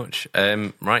 thank you very much.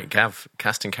 Right, Gav,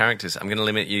 casting characters. I'm going to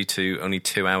limit you to only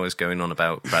 2 hours going on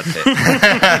about Brad Pitt.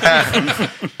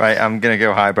 Right, I'm going to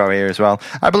go highbrow here as well.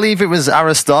 I believe it was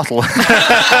Aristotle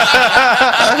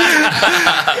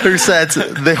who said,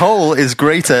 the whole is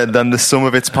greater than the sum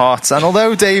of its parts. And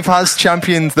although Dave has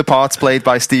championed the parts played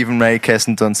by Stephen Ray,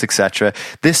 Kirsten Dunst, etc.,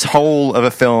 this whole of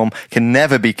a film can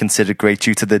never be considered great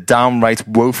due to the downright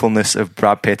woefulness of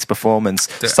Brad Pitt's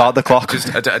performance. Start the clock.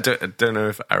 I don't know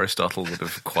if Aristotle would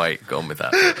have quite gone with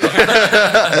that.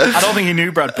 I don't think he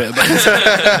knew Brad Pitt.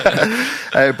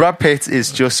 But Brad Pitt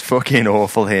is just fucking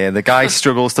awful here. The guy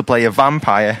struggles to play a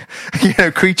vampire,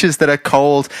 creatures that are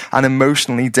cold and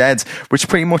emotionally dead, which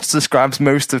pretty much describes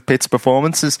most of Pitt's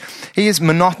performances. He is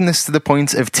monotonous to the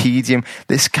point of tedium.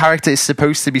 This character is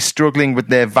supposed to be struggling with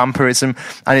their vampirism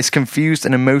and is confused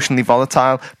and emotionally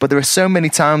volatile, but there are so many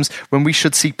times when we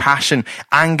should see passion,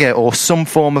 anger, or some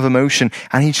form of emotion,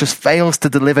 and he just fails to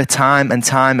deliver time and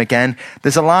time again.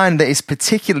 There's a line that is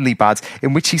particularly bad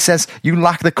in which he says, "You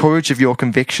lack the courage of your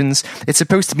convictions." It's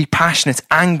supposed to be passionate,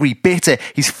 angry, bitter.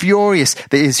 He's furious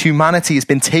that his humanity has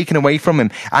been taken away from him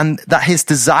and that his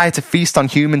desire to feast on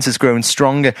humans has grown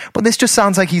stronger. But this just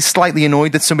sounds like he's slightly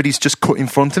annoyed that somebody's just cut in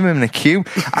front of him in a queue.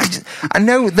 I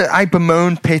know that I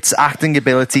bemoan Pitt's acting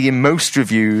ability in most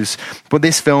reviews, but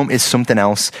this film is something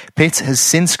else. Pitt has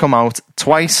since come out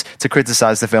twice to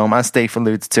criticise the film, as Dave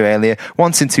alluded to earlier,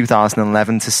 once in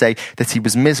 2011 to say that he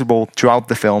was miserable throughout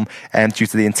the film due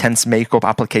to the intense makeup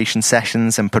application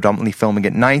sessions and predominantly filming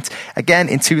at night. Again,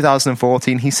 in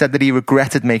 2014, he said that he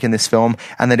regretted making this film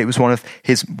and that it was one of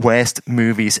his worst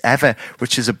movies ever,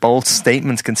 which is a bold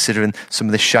statement considering some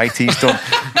of the shite he's done.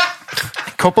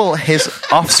 Couple his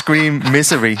off-screen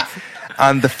misery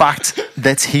and the fact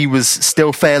that he was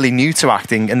still fairly new to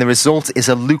acting, and the result is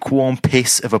a lukewarm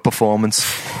piss of a performance.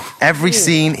 Every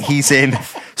scene he's in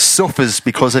suffers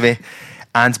because of it.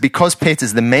 And because Pitt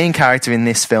is the main character in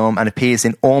this film and appears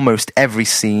in almost every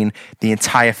scene, the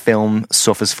entire film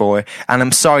suffers for it. And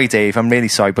I'm sorry, Dave, I'm really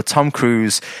sorry, but Tom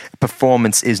Cruise's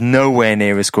performance is nowhere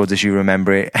near as good as you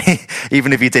remember it,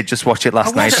 even if you did just watch it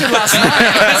last night.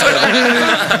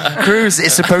 Cruise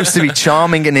is supposed to be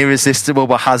charming and irresistible,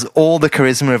 but has all the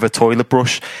charisma of a toilet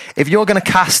brush. If you're going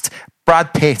to cast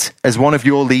Brad Pitt as one of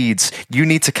your leads, you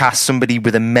need to cast somebody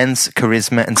with immense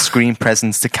charisma and screen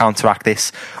presence to counteract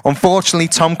this. Unfortunately,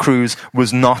 Tom Cruise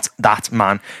was not that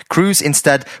man. Cruise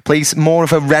instead plays more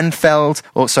of a Renfield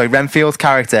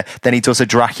character than he does a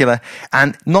Dracula,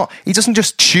 and he doesn't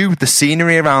just chew the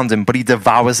scenery around him, but he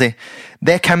devours it.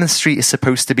 Their chemistry is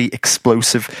supposed to be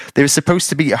explosive. There is supposed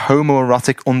to be a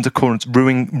homoerotic undercurrent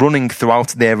running throughout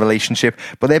their relationship,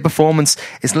 but their performance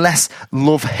is less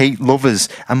love-hate lovers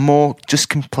and more just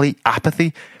complete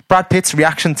apathy. Brad Pitt's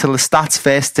reaction to Lestat's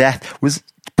first death was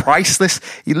priceless.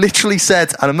 He literally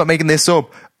said, and I'm not making this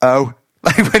up, "Oh,"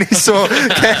 like when he saw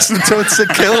Kirsten Dunst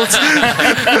killed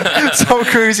Tom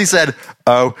Cruise, he said,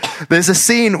 "Oh." There's a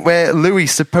scene where Louis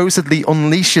supposedly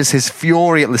unleashes his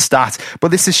fury at Lestat, but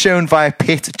this is shown via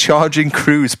Pitt charging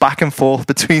Cruise back and forth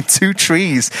between two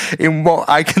trees in what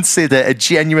I consider a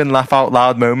genuine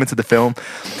laugh-out-loud moment of the film.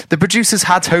 The producers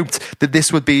had hoped that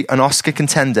this would be an Oscar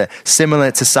contender, similar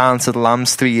to Silence of the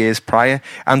Lambs 3 years prior,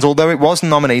 and although it was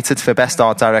nominated for Best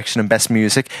Art Direction and Best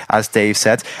Music, as Dave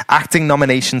said, acting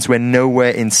nominations were nowhere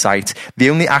in sight.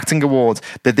 The only acting award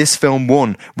that this film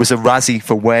won was a Razzie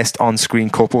for Worst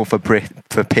On-Screen Couple for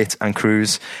Pitt and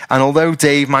Cruise. And although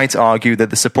Dave might argue that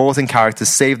the supporting characters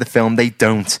save the film, they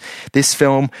don't. This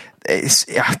film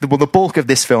the bulk of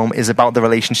this film is about the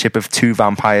relationship of two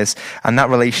vampires, and that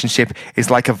relationship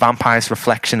is like a vampire's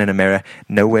reflection in a mirror,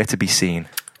 nowhere to be seen.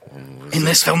 In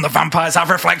this film, the vampires have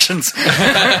reflections.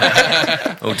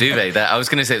 Oh, do they? I was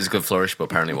going to say it was a good flourish, but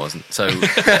apparently it wasn't. So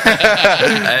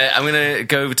I'm going to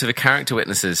go over to the character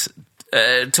witnesses.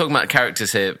 Talking about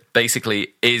characters here,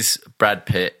 basically, is Brad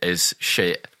Pitt is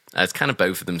shit? As kind of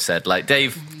both of them said. Like,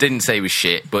 Dave didn't say he was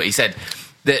shit, but he said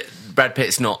that Brad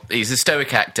Pitt's he's a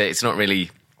stoic actor. It's not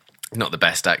the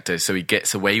best actor, so he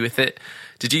gets away with it.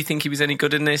 Did you think he was any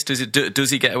good in this? Does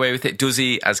he get away with it? Does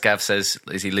he, as Gav says,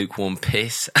 is he lukewarm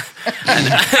piss?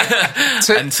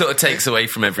 and sort of takes away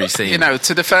from every scene. You know,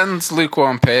 to defend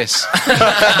lukewarm piss,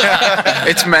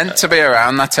 it's meant to be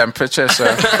around that temperature, so...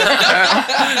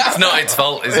 it's not its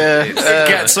fault, is it? It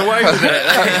gets away with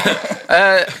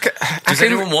it. Does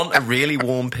anyone want a really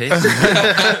warm piss?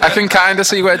 I can kind of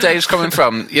see where Dave's coming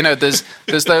from. You know, there's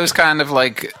those kind of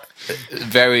like...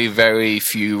 very, very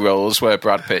few roles where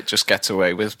Brad Pitt just gets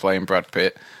away with playing Brad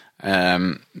Pitt,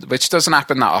 which doesn't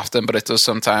happen that often, but it does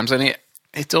sometimes, and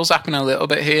it does happen a little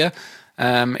bit here.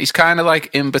 He's kind of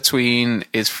like in between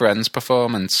his Friends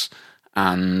performance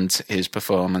and his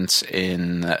performance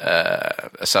in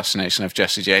Assassination of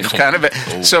Jesse James, kind of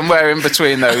somewhere in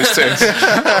between those two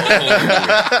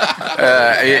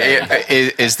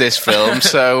is this film.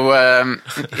 So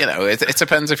you know, it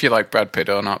depends if you like Brad Pitt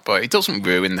or not, but it doesn't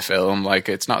ruin the film. Like,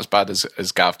 it's not as bad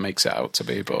as Gav makes it out to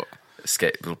be. But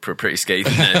Pretty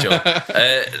scathing there, John.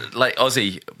 Like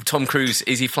Ozzy, Tom Cruise,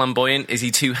 is he flamboyant? Is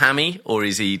he too hammy, or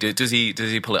does he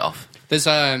pull it off? There's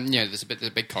there's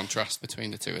a big contrast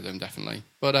between the two of them, definitely.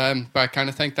 But I kind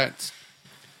of think that's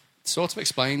sort of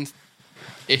explained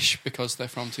ish because they're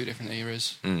from two different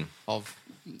eras of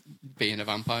being a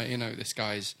vampire. You know, this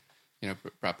guy's,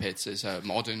 Brad Pitt is a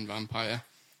modern vampire,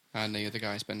 and the other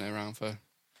guy's been around for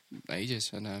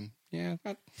ages. And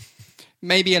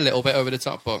maybe a little bit over the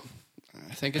top, but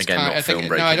I think it's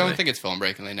I don't think it's film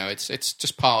breakingly. No, it's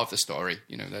just part of the story.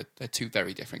 They're two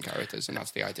very different characters, and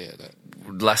that's the idea. That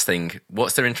last thing,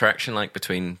 what's their interaction like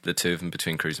between the two of them,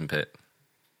 between Cruise and Pitt?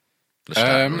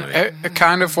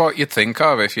 Kind of what you'd think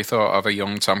of if you thought of a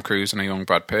young Tom Cruise and a young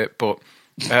Brad Pitt, but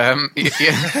I'm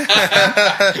trying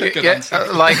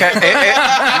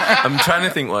to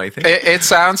think what I think. It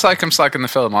sounds like I'm slagging the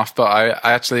film off, but I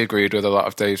actually agreed with a lot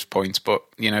of Dave's points. But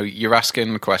you're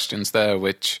asking questions there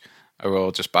which are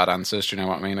all just bad answers. Do you know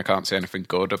what I mean? I can't say anything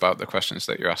good about the questions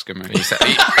that you're asking me.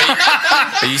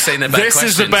 Are you saying they're bad questions? This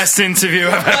is the best interview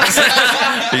I've ever seen.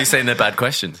 Are you saying they're bad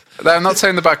questions? I'm not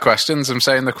saying they're bad questions. I'm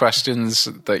saying the questions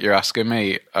that you're asking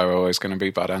me are always going to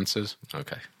be bad answers.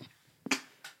 Okay.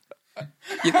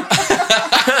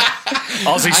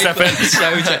 Ozzy, step in.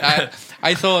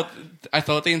 I thought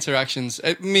the interactions.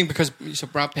 I mean, because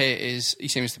Brad Pitt he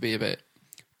seems to be a bit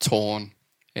torn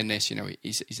in this.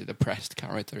 He's a depressed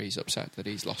character. He's upset that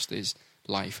he's lost his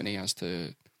life and he has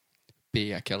to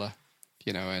be a killer.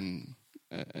 And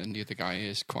the other guy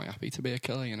is quite happy to be a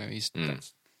killer.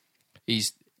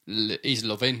 He's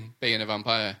loving being a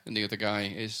vampire, and the other guy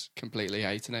is completely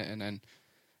hating it. And then,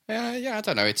 I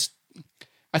don't know.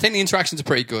 I think the interactions are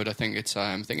pretty good. I think it's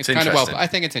kind of well. I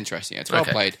think it's interesting. It's well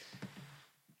played.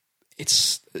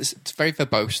 It's very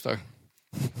verbose though.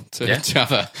 To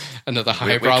have another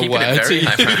highbrow word to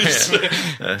use.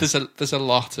 There's a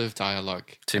lot of dialogue.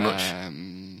 Too much.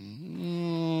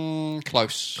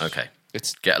 Close. Okay.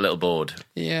 Get a little bored.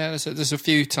 Yeah, there's a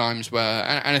few times where,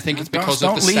 and I think it's because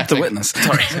of the setting. Don't lead the witness.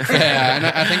 Sorry. Yeah, and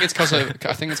I think it's because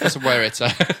of where it's. I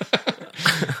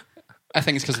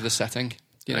think it's because of the setting.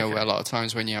 A lot of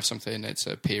times when you have something, it's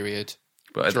a period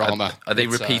drama. Are they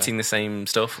repeating the same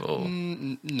stuff? Or?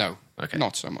 No. Okay.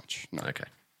 Not so much. No. Okay.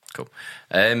 Cool.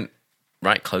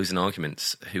 Right, closing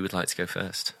arguments. Who would like to go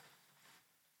first?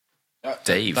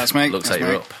 Dave. That's me. Looks like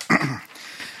you're up.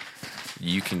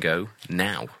 You can go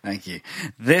now. Thank you.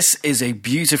 This is a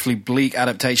beautifully bleak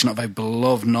adaptation of a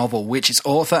beloved novel, which its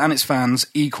author and its fans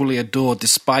equally adored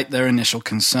despite their initial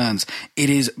concerns. It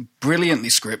is brilliantly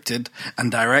scripted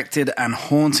and directed and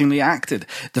hauntingly acted.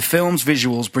 The film's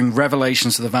visuals bring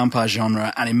revelations to the vampire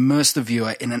genre and immerse the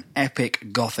viewer in an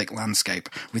epic gothic landscape.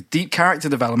 With deep character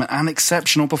development and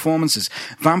exceptional performances,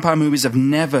 vampire movies have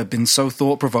never been so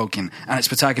thought-provoking, and its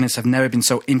protagonists have never been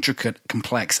so intricate,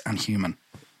 complex, and human.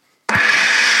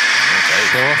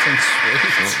 Short and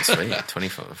sweet.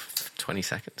 20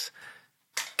 seconds.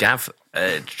 Gav,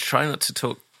 try not to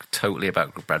talk totally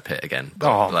about Brad Pitt again.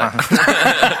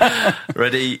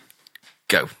 Ready?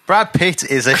 Go. Brad Pitt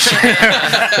is a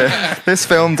This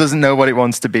film doesn't know what it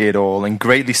wants to be at all and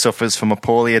greatly suffers from a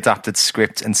poorly adapted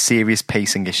script and serious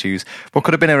pacing issues. What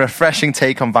could have been a refreshing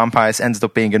take on vampires ended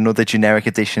up being another generic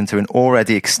addition to an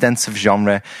already extensive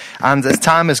genre, and as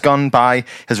time has gone by,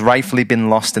 has rightfully been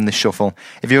lost in the shuffle.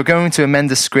 If you're going to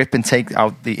amend a script and take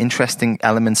out the interesting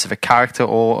elements of a character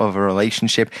or of a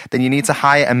relationship, then you need to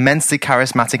hire immensely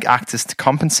charismatic actors to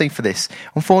compensate for this.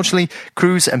 Unfortunately,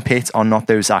 Cruise and Pitt are not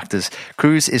those actors.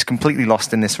 Cruise is completely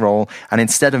lost in this role, and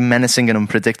instead of menacing and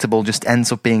unpredictable, just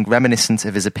ends up being reminiscent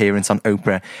of his appearance on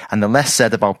Oprah. And the less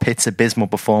said about Pitt's abysmal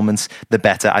performance, the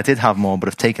better. I did have more, but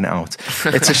I've taken it out.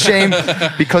 It's a shame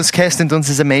because Kirsten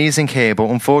Dunst is amazing here, but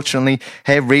unfortunately,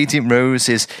 her radiant rose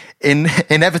is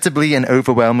inevitably and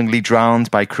overwhelmingly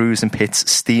drowned by Cruise and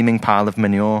Pitt's steaming pile of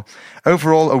manure.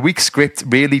 Overall, a weak script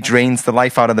really drains the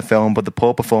life out of the film, but the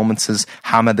poor performances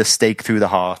hammer the stake through the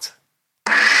heart.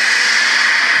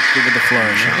 Give it the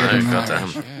flourish.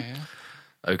 Goddamn.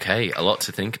 Okay, a lot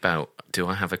to think about. Do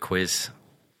I have a quiz?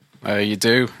 You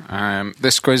do.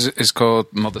 This quiz is called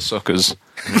Mother Suckers.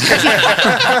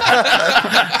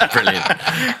 Brilliant.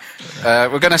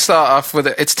 We're going to start off with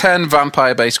it's 10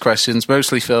 vampire-based questions,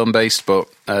 mostly film-based, but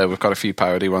we've got a few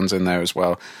parody ones in there as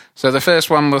well. So the first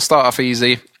one, we'll start off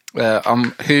easy.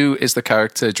 Who is the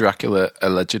character Dracula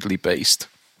allegedly based?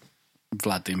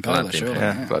 Vlad the Impaler, sure.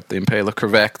 Yeah, Vlad the Impaler,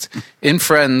 correct. In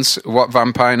Friends, what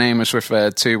vampire name was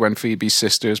referred to when Phoebe's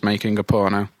sister is making a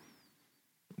porno?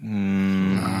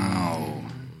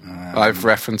 I've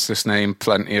referenced this name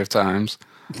plenty of times.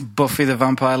 Buffy the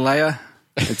Vampire Slayer?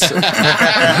 It's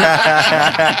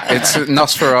it's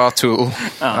Nosferatu.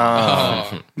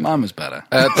 Mine was better.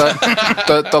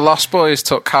 The Lost Boys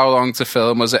took how long to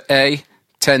film? Was it A,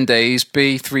 10 days,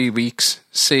 B, 3 weeks,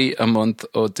 C, a month,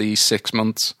 or D, 6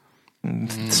 months?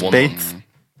 B.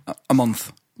 A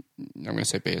month. I'm going to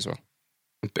say B as well.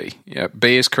 B. Yeah,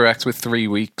 B is correct with 3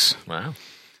 weeks. Wow.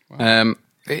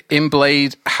 In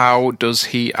Blade, how does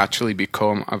he actually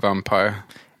become a vampire?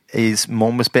 His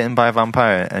mum was bitten by a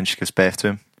vampire and she gives birth to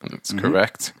him. That's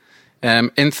correct.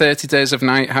 In 30 Days of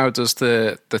Night, how does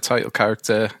the title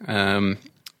character,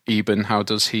 Eben, how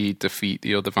does he defeat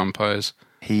the other vampires?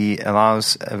 He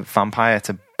allows a vampire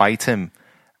to bite him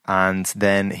and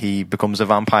then he becomes a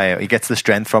vampire. He gets the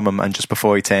strength from him, and just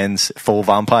before he turns full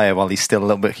vampire, while he's still a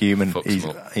little bit human,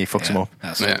 he fucks him up.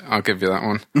 Yeah, I'll give you that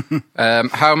one.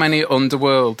 How many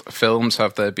Underworld films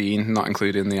have there been, not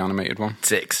including the animated one?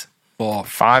 6. 4.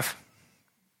 5.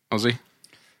 Ozzy?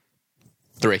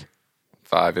 3.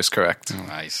 5 is correct.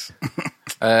 Nice.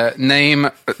 Name,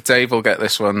 Dave will get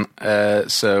this one,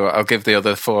 so I'll give the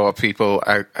other 4 people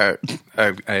a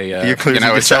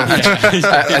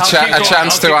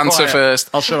chance to answer first.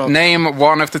 I'll shut up. Name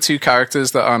one of the 2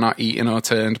 characters that are not eaten or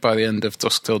turned by the end of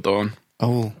Dusk Till Dawn.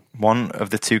 Oh, one of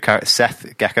the 2 characters,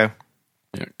 Seth Gecko.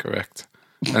 Yeah, correct.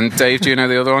 And Dave, do you know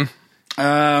the other one?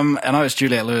 I know it's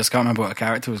Juliette Lewis. Can't remember what her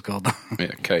character was called.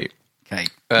 Yeah, Kate. Kate.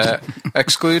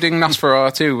 Excluding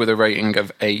Nosferatu with a rating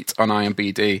of 8 on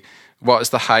IMDb, what is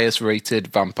the highest rated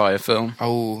vampire film?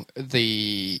 Oh,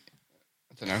 I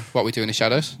don't know. What We Do in the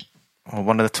Shadows? Or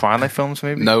one of the Twilight films,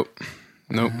 maybe? Nope.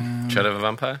 Shadow of a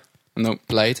Vampire? Nope.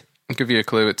 Blade? I'll give you a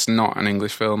clue. It's not an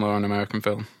English film or an American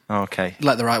film. Okay.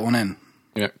 Let the right one in.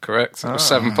 Yeah, correct.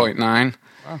 7.9.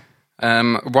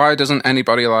 Wow. Why doesn't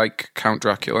anybody like Count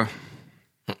Dracula?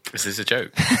 Is this a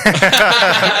joke? You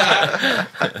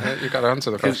got to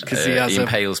answer the question. Because He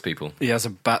impales people. he has a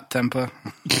bat temper.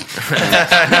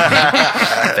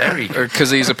 Very. Because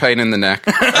he's a pain in the neck.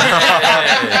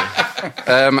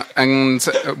 And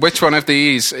which one of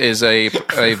these is a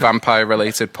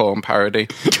vampire-related porn parody?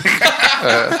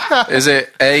 Is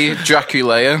it A,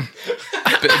 Dracula,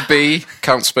 B,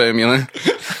 Count Spermula,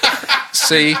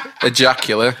 C,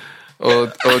 Ejacula,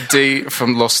 or D,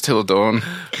 From Lost Till Dawn?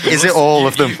 Is it all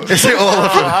of them? Is it all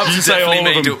of them? I have to say all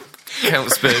of them. Count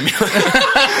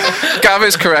Spermula. Gav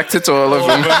is correct, it's all of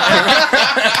them.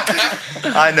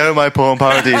 I know my porn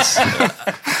parodies.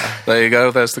 There you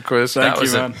go, there's the quiz. That you,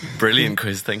 was man. a brilliant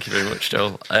quiz. Thank you very much,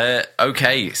 Joel.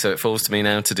 Okay, so it falls to me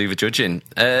now to do the judging.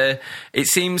 It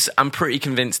seems I'm pretty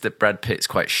convinced that Brad Pitt's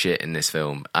quite shit in this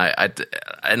film.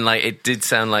 And like it did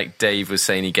sound like Dave was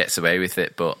saying he gets away with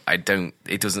it, but I don't.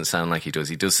 It doesn't sound like he does.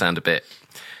 He does sound a bit,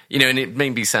 and it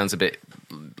maybe sounds a bit.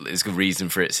 There's a reason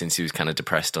for it since he was kind of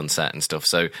depressed on set and stuff.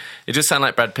 So it does sound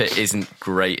like Brad Pitt isn't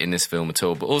great in this film at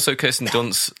all. But also Kirsten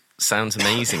Dunst sounds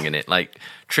amazing in it. Like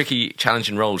tricky,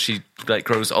 challenging role. She like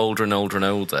grows older and older and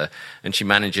older, and she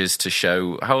manages to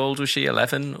show. How old was she?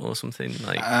 11 or something?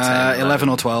 Like 10, 11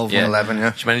 or 12. Yeah. 11,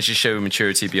 yeah. She managed to show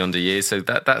maturity beyond a year. So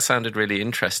that sounded really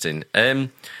interesting. The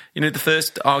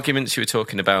first arguments you were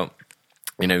talking about.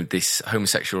 This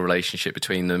homosexual relationship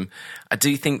between them. I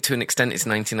do think to an extent it's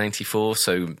 1994,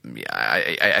 so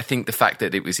I think the fact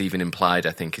that it was even implied,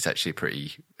 I think is actually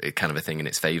pretty kind of a thing in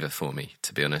its favour for me,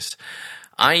 to be honest.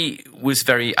 To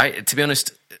be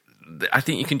honest, I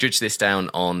think you can judge this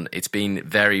down on it's been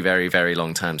very, very, very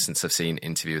long time since I've seen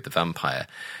Interview with the Vampire.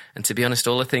 And to be honest,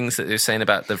 all the things that they were saying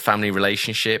about the family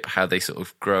relationship, how they sort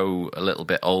of grow a little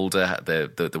bit older,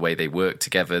 the way they work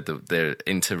together, their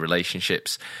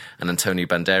interrelationships, and Antonio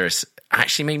Banderas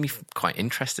actually made me quite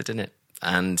interested in it.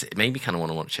 And it made me kind of want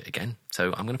to watch it again.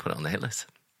 So I'm going to put it on the hit list.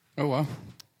 Oh, wow.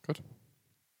 Good.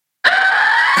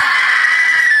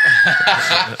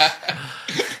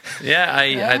 Yeah,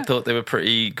 I thought they were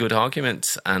pretty good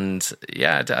arguments, and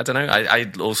I don't know.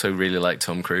 I also really like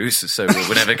Tom Cruise, so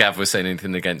whenever Gav was saying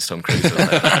anything against Tom Cruise, I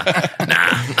was like,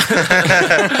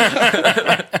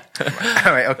 nah.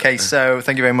 All right, okay, so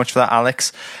thank you very much for that,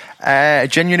 Alex.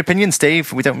 Genuine opinions,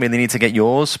 Dave. We don't really need to get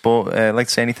yours, but like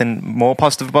to say anything more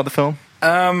positive about the film?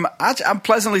 I'm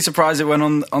pleasantly surprised it went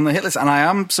on the hit list, and I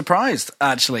am surprised,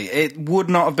 actually. It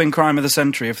would not have been Crime of the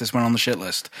Century if this went on the shit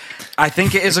list. I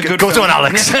think it is a good Go film. on,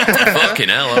 Alex. Fucking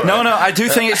hell. All right. No, I do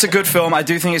think it's a good film. I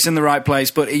do think it's in the right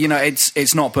place, but,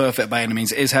 it's not perfect by any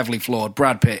means. It is heavily flawed.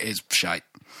 Brad Pitt is shite.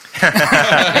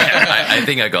 I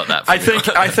think I got that. I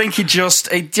think he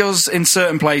does in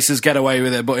certain places get away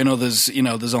with it, but in others,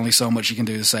 there's only so much you can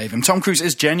do to save him. Tom Cruise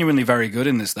is genuinely very good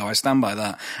in this, though. I stand by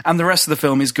that, and the rest of the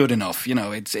film is good enough.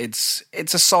 It's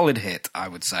a solid hit, I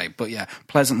would say. But yeah,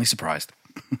 pleasantly surprised.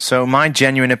 So my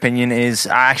genuine opinion is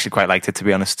I actually quite liked it, to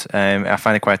be honest. I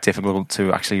find it quite difficult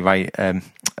to actually write a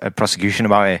prosecution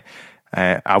about it.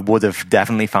 I would have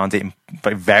definitely found it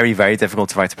very, very difficult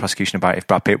to write a prosecution about it if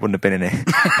Brad Pitt wouldn't have been in it.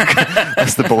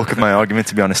 That's the bulk of my argument,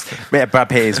 to be honest. But yeah, Brad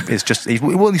Pitt is just he's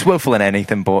woeful in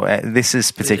anything, but this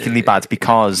is particularly bad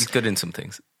because He's good in some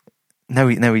things. No,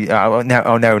 he's not. No,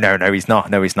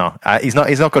 he's not. He's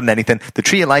not good in anything. The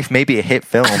Tree of Life may be a hit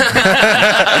film,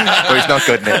 but he's not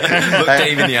good in it. Look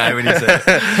Dave in the eye when you say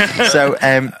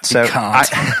it. So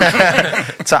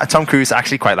Tom Cruise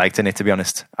actually quite liked in it, to be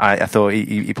honest. I thought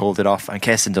he pulled it off, and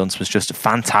Kirsten Dunst was just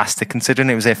fantastic, considering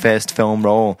it was her first film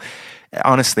role.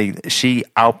 Honestly, she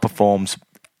outperforms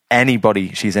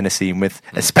anybody she's in a scene with,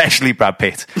 especially Brad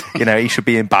Pitt. You know, he should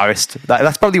be embarrassed.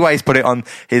 That's probably why he's put it on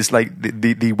his like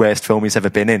the worst film he's ever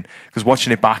been in. Because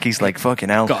watching it back, he's like, fucking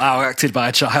hell. Got out-acted by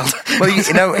a child.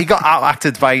 Well, he got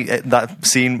out-acted by that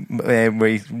scene where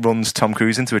he runs Tom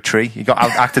Cruise into a tree. He got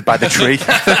out-acted by the tree.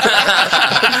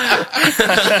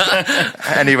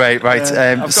 Anyway, right.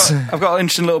 I've got an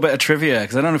interesting little bit of trivia,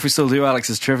 because I don't know if we still do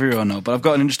Alex's trivia or not, but I've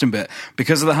got an interesting bit.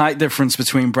 Because of the height difference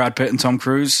between Brad Pitt and Tom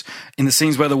Cruise, in the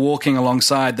scenes where they're walking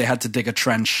alongside, they had to dig a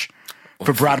trench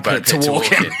for Brad Pitt to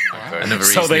walk in. Another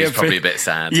So reason they he's have probably been- a bit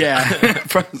sad. Yeah.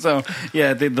 So,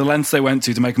 yeah, the lengths they went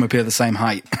to make them appear the same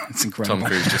height. It's incredible. Tom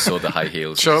Cruise just saw the high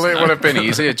heels. Surely it would have been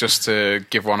easier just to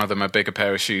give one of them a bigger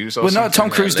pair of shoes or Well, no, something. Tom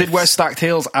Cruise did lifts. wear stacked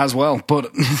heels as well,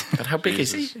 but But how big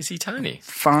is he? Is he tiny?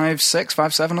 5'6",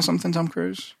 5'7" or something, Tom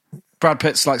Cruise. Brad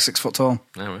Pitt's like 6 foot tall.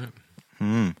 No,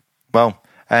 right. Well,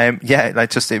 yeah,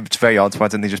 like it's very odd. Why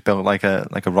didn't they just build like a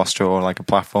rostrum or like a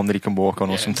platform that he can walk on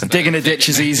or something? Digging a ditch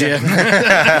is easier.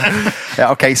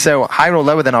 Yeah, okay, so higher or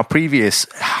lower than our previous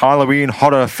Halloween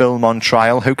horror film on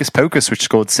trial, Hocus Pocus, which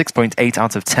scored 6.8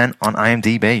 out of 10 on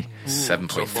IMDb.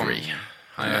 7.3.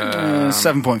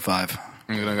 7.5.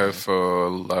 I'm going to go for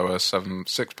lower,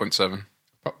 6.7.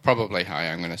 Probably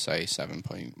high. I'm going to say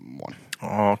 7.1.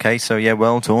 Okay, so yeah,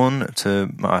 well done to...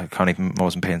 I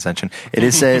wasn't paying attention. It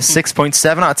is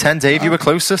 6.7 out of 10. Dave, you were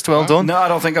closest. Well done. No, I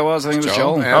don't think I was. I think it was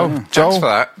Joel. Yeah. Oh, Thanks Joel. for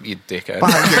that, you dickhead.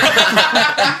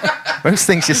 Most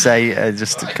things you say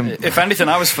just... If anything,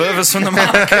 I was furthest from the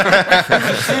mark.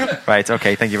 Right,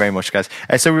 okay, thank you very much, guys.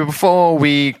 So before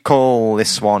we call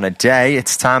this one a day,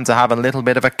 it's time to have a little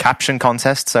bit of a caption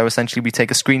contest. So essentially we take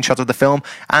a screenshot of the film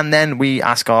and then we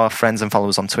ask our friends and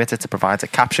followers on Twitter to provide a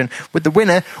caption, with the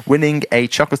winner winning a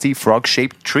chocolatey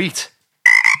frog-shaped treat.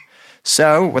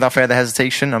 So, without further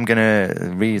hesitation, I'm going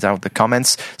to read out the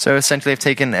comments. So essentially I've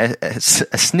taken a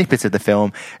snippet of the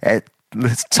film.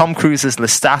 Tom Cruise's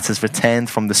Lestat has returned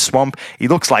from the swamp. He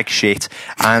looks like shit,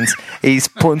 and he's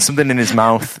putting something in his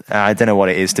mouth. I don't know what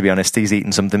it is, to be honest. He's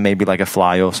eating something, maybe like a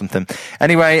fly or something.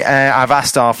 Anyway, I've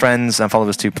asked our friends and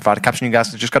followers to provide a caption. You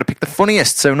guys have just got to pick the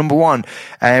funniest. So, number one.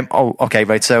 Okay,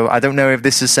 right. So, I don't know if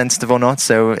this is sensitive or not.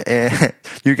 So,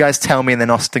 you guys tell me, and then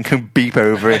Austin can beep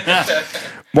over it.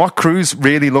 What Cruise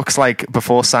really looks like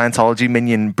before Scientology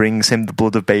minion brings him the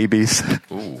blood of babies.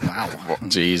 Ooh, wow.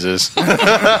 Jesus.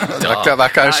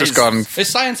 that guy's just gone...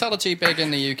 Is Scientology big in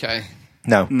the UK?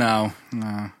 No. No.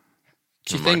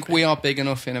 Do you think we are big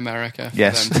enough in America for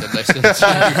Yes. them to listen to?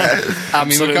 I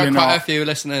mean, we've got Absolutely quite not. a few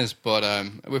listeners, but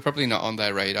we're probably not on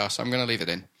their radar, so I'm going to leave it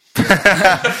in.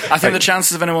 I think the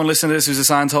chances of anyone listening to this who's a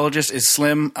Scientologist is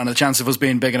slim, and the chance of us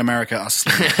being big in America are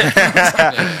slim.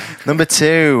 Number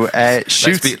two,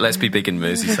 Let's be big in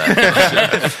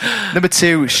Merseyside. Number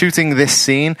two, shooting this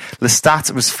scene,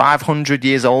 Lestat was 500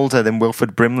 years older than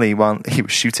Wilford Brimley while he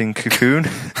was shooting Cocoon.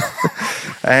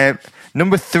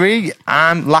 Number three,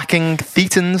 I'm lacking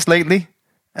thetans lately.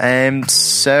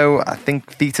 So I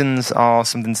think thetans are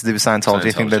something to do with Scientology.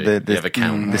 I think they're They have a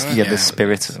count. the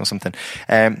spirit or something.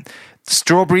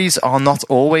 Strawberries are not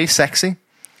always sexy.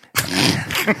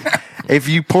 If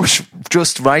you push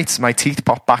just right, my teeth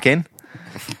pop back in.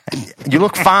 You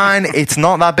look fine. It's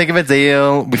not that big of a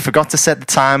deal. We forgot to set the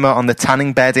timer on the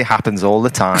tanning bed. It happens all the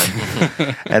time.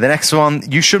 The next one,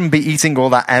 you shouldn't be eating all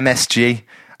that MSG.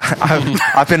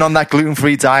 I've been on that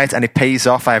gluten-free diet and it pays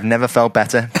off. I have never felt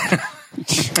better.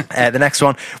 The next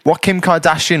one, what Kim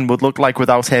Kardashian would look like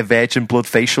without her virgin blood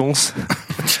facials.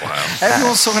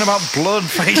 Everyone's talking about blood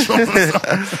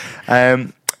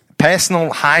facials.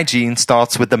 Personal hygiene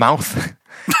starts with the mouth.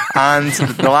 And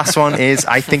the last one is,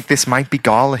 I think this might be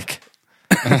garlic.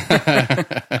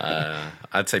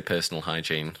 I'd say personal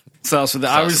hygiene. So I was Starts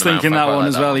in the thinking mouth, that I quite one like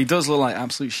as that well. one. He does look like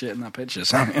absolute shit in that picture.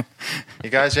 So. You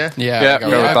guys, yeah? Yeah, go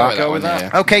with that. Go with that.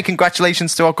 Yeah. Okay,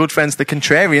 congratulations to our good friends, the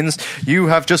Contrarians. You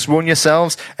have just won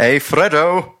yourselves a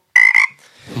Freddo.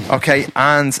 Okay,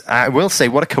 and I will say,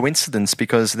 what a coincidence,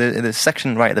 because the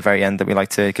section right at the very end that we like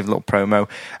to give a little promo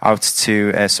out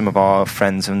to some of our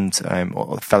friends and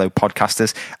fellow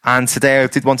podcasters. And today I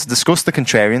did want to discuss The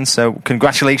Contrarians, so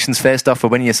congratulations first off for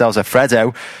winning yourselves a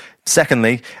Freddo.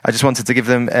 Secondly, I just wanted to give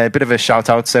them a bit of a shout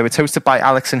out. So it's hosted by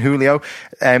Alex and Julio.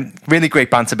 Really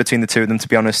great banter between the two of them, to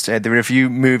be honest. They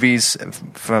review movies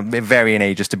from varying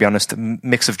ages, to be honest,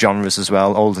 mix of genres as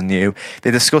well, old and new. They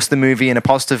discuss the movie in a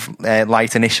positive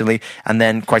light initially, and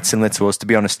then quite similar to us, to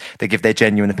be honest. They give their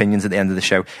genuine opinions at the end of the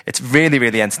show. It's really,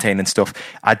 really entertaining stuff.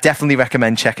 I definitely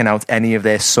recommend checking out any of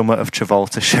their Summer of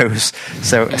Travolta shows.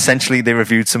 So essentially, they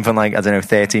reviewed something like,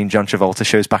 13 John Travolta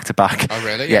shows back to back. Oh,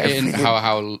 really? Yeah. In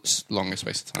how long a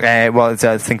space of time? Well,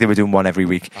 I think they were doing one every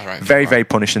week. Right, very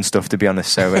punishing stuff, to be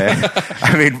honest. So,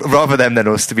 I mean, rather them than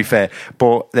us, to be fair.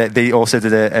 But they also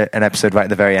did an episode right at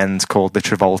the very end called The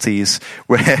Travolties,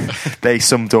 where they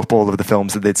summed up all of the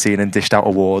films that they'd seen and dished out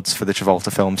awards for the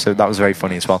Travolta film. So that was very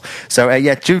funny as well. So,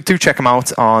 do check them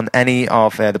out on any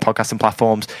of the podcasting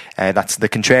platforms. That's The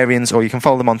Contrarians, or you can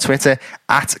follow them on Twitter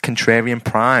at Contrarian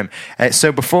Prime.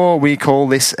 So before we call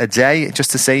this a day,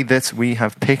 just to say that we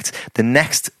have picked the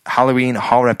next Halloween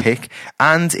horror pick,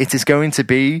 and it is going to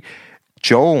be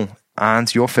Joel,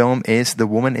 and your film is The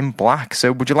Woman in Black.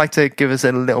 So would you like to give us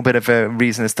a little bit of a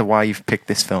reason as to why you've picked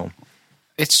this film?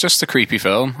 It's just a creepy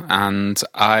film, and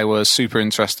I was super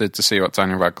interested to see what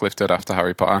Daniel Radcliffe did after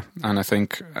Harry Potter, and I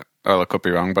think, well, I could be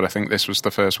wrong, but I think this was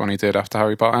the first one he did after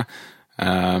Harry Potter,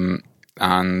 and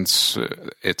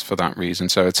it's for that reason.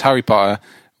 So it's Harry Potter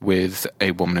with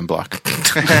a woman in black.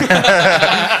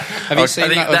 Have you seen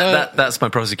that's my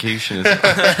prosecution.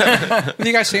 Have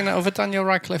you guys seen that other Daniel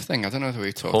Radcliffe thing? I don't know if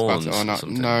we talked Horns about it or not.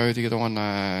 something. No, the other one,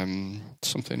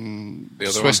 something. The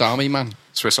other Swiss one? Army Man.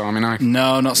 Swiss Army Knife.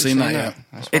 No, not seen that yet.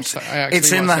 It's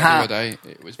in the hat.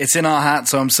 It's in our hat,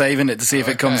 so I'm saving it to see if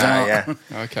it comes out. Yeah.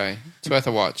 Okay, it's worth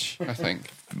a watch, I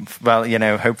think. Well,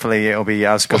 hopefully it'll be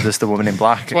as good as The Woman in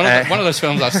Black. One of those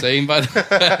films I've seen, but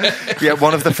Yeah,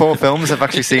 one of the 4 films I've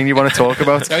actually seen you want to talk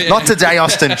about. Oh, yeah. Not today,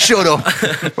 Austin. Shut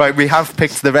up. Right, we have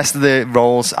picked the rest of the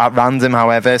roles at random,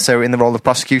 however. So in the role of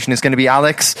prosecution is going to be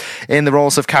Alex. In the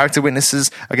roles of character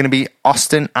witnesses are going to be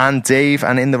Austin and Dave.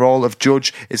 And in the role of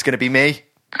judge is going to be me.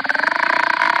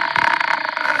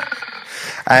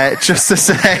 Just to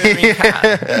say...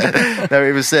 No,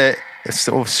 it was... it's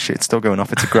still going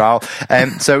off. It's a growl.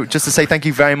 So just to say thank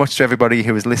you very much to everybody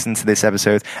who has listened to this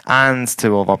episode and to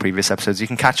all of our previous episodes. You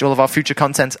can catch all of our future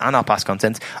content and our past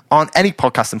content on any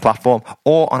podcasting platform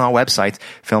or on our website,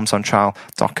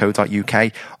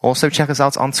 filmsontrial.co.uk. Also check us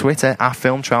out on Twitter at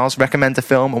Film Trials. Recommend a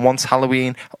film, and once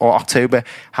Halloween or October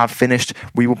have finished,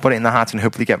 we will put it in the hat and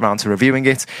hopefully get round to reviewing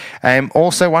it.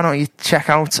 Also, why don't you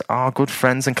check out our good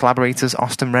friends and collaborators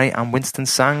Austin Ray and Winston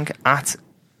Sang at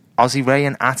Aussie Ray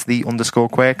and at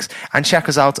 @_Quirks, and check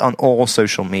us out on all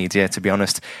social media, to be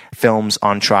honest, Films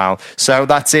on Trial. So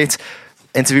that's it.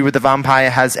 Interview with the Vampire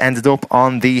has ended up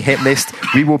on the hit list.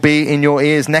 We will be in your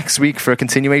ears next week for a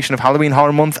continuation of Halloween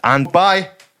Horror Month, and bye.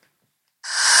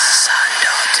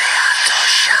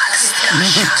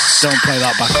 Don't play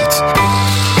that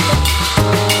backwards.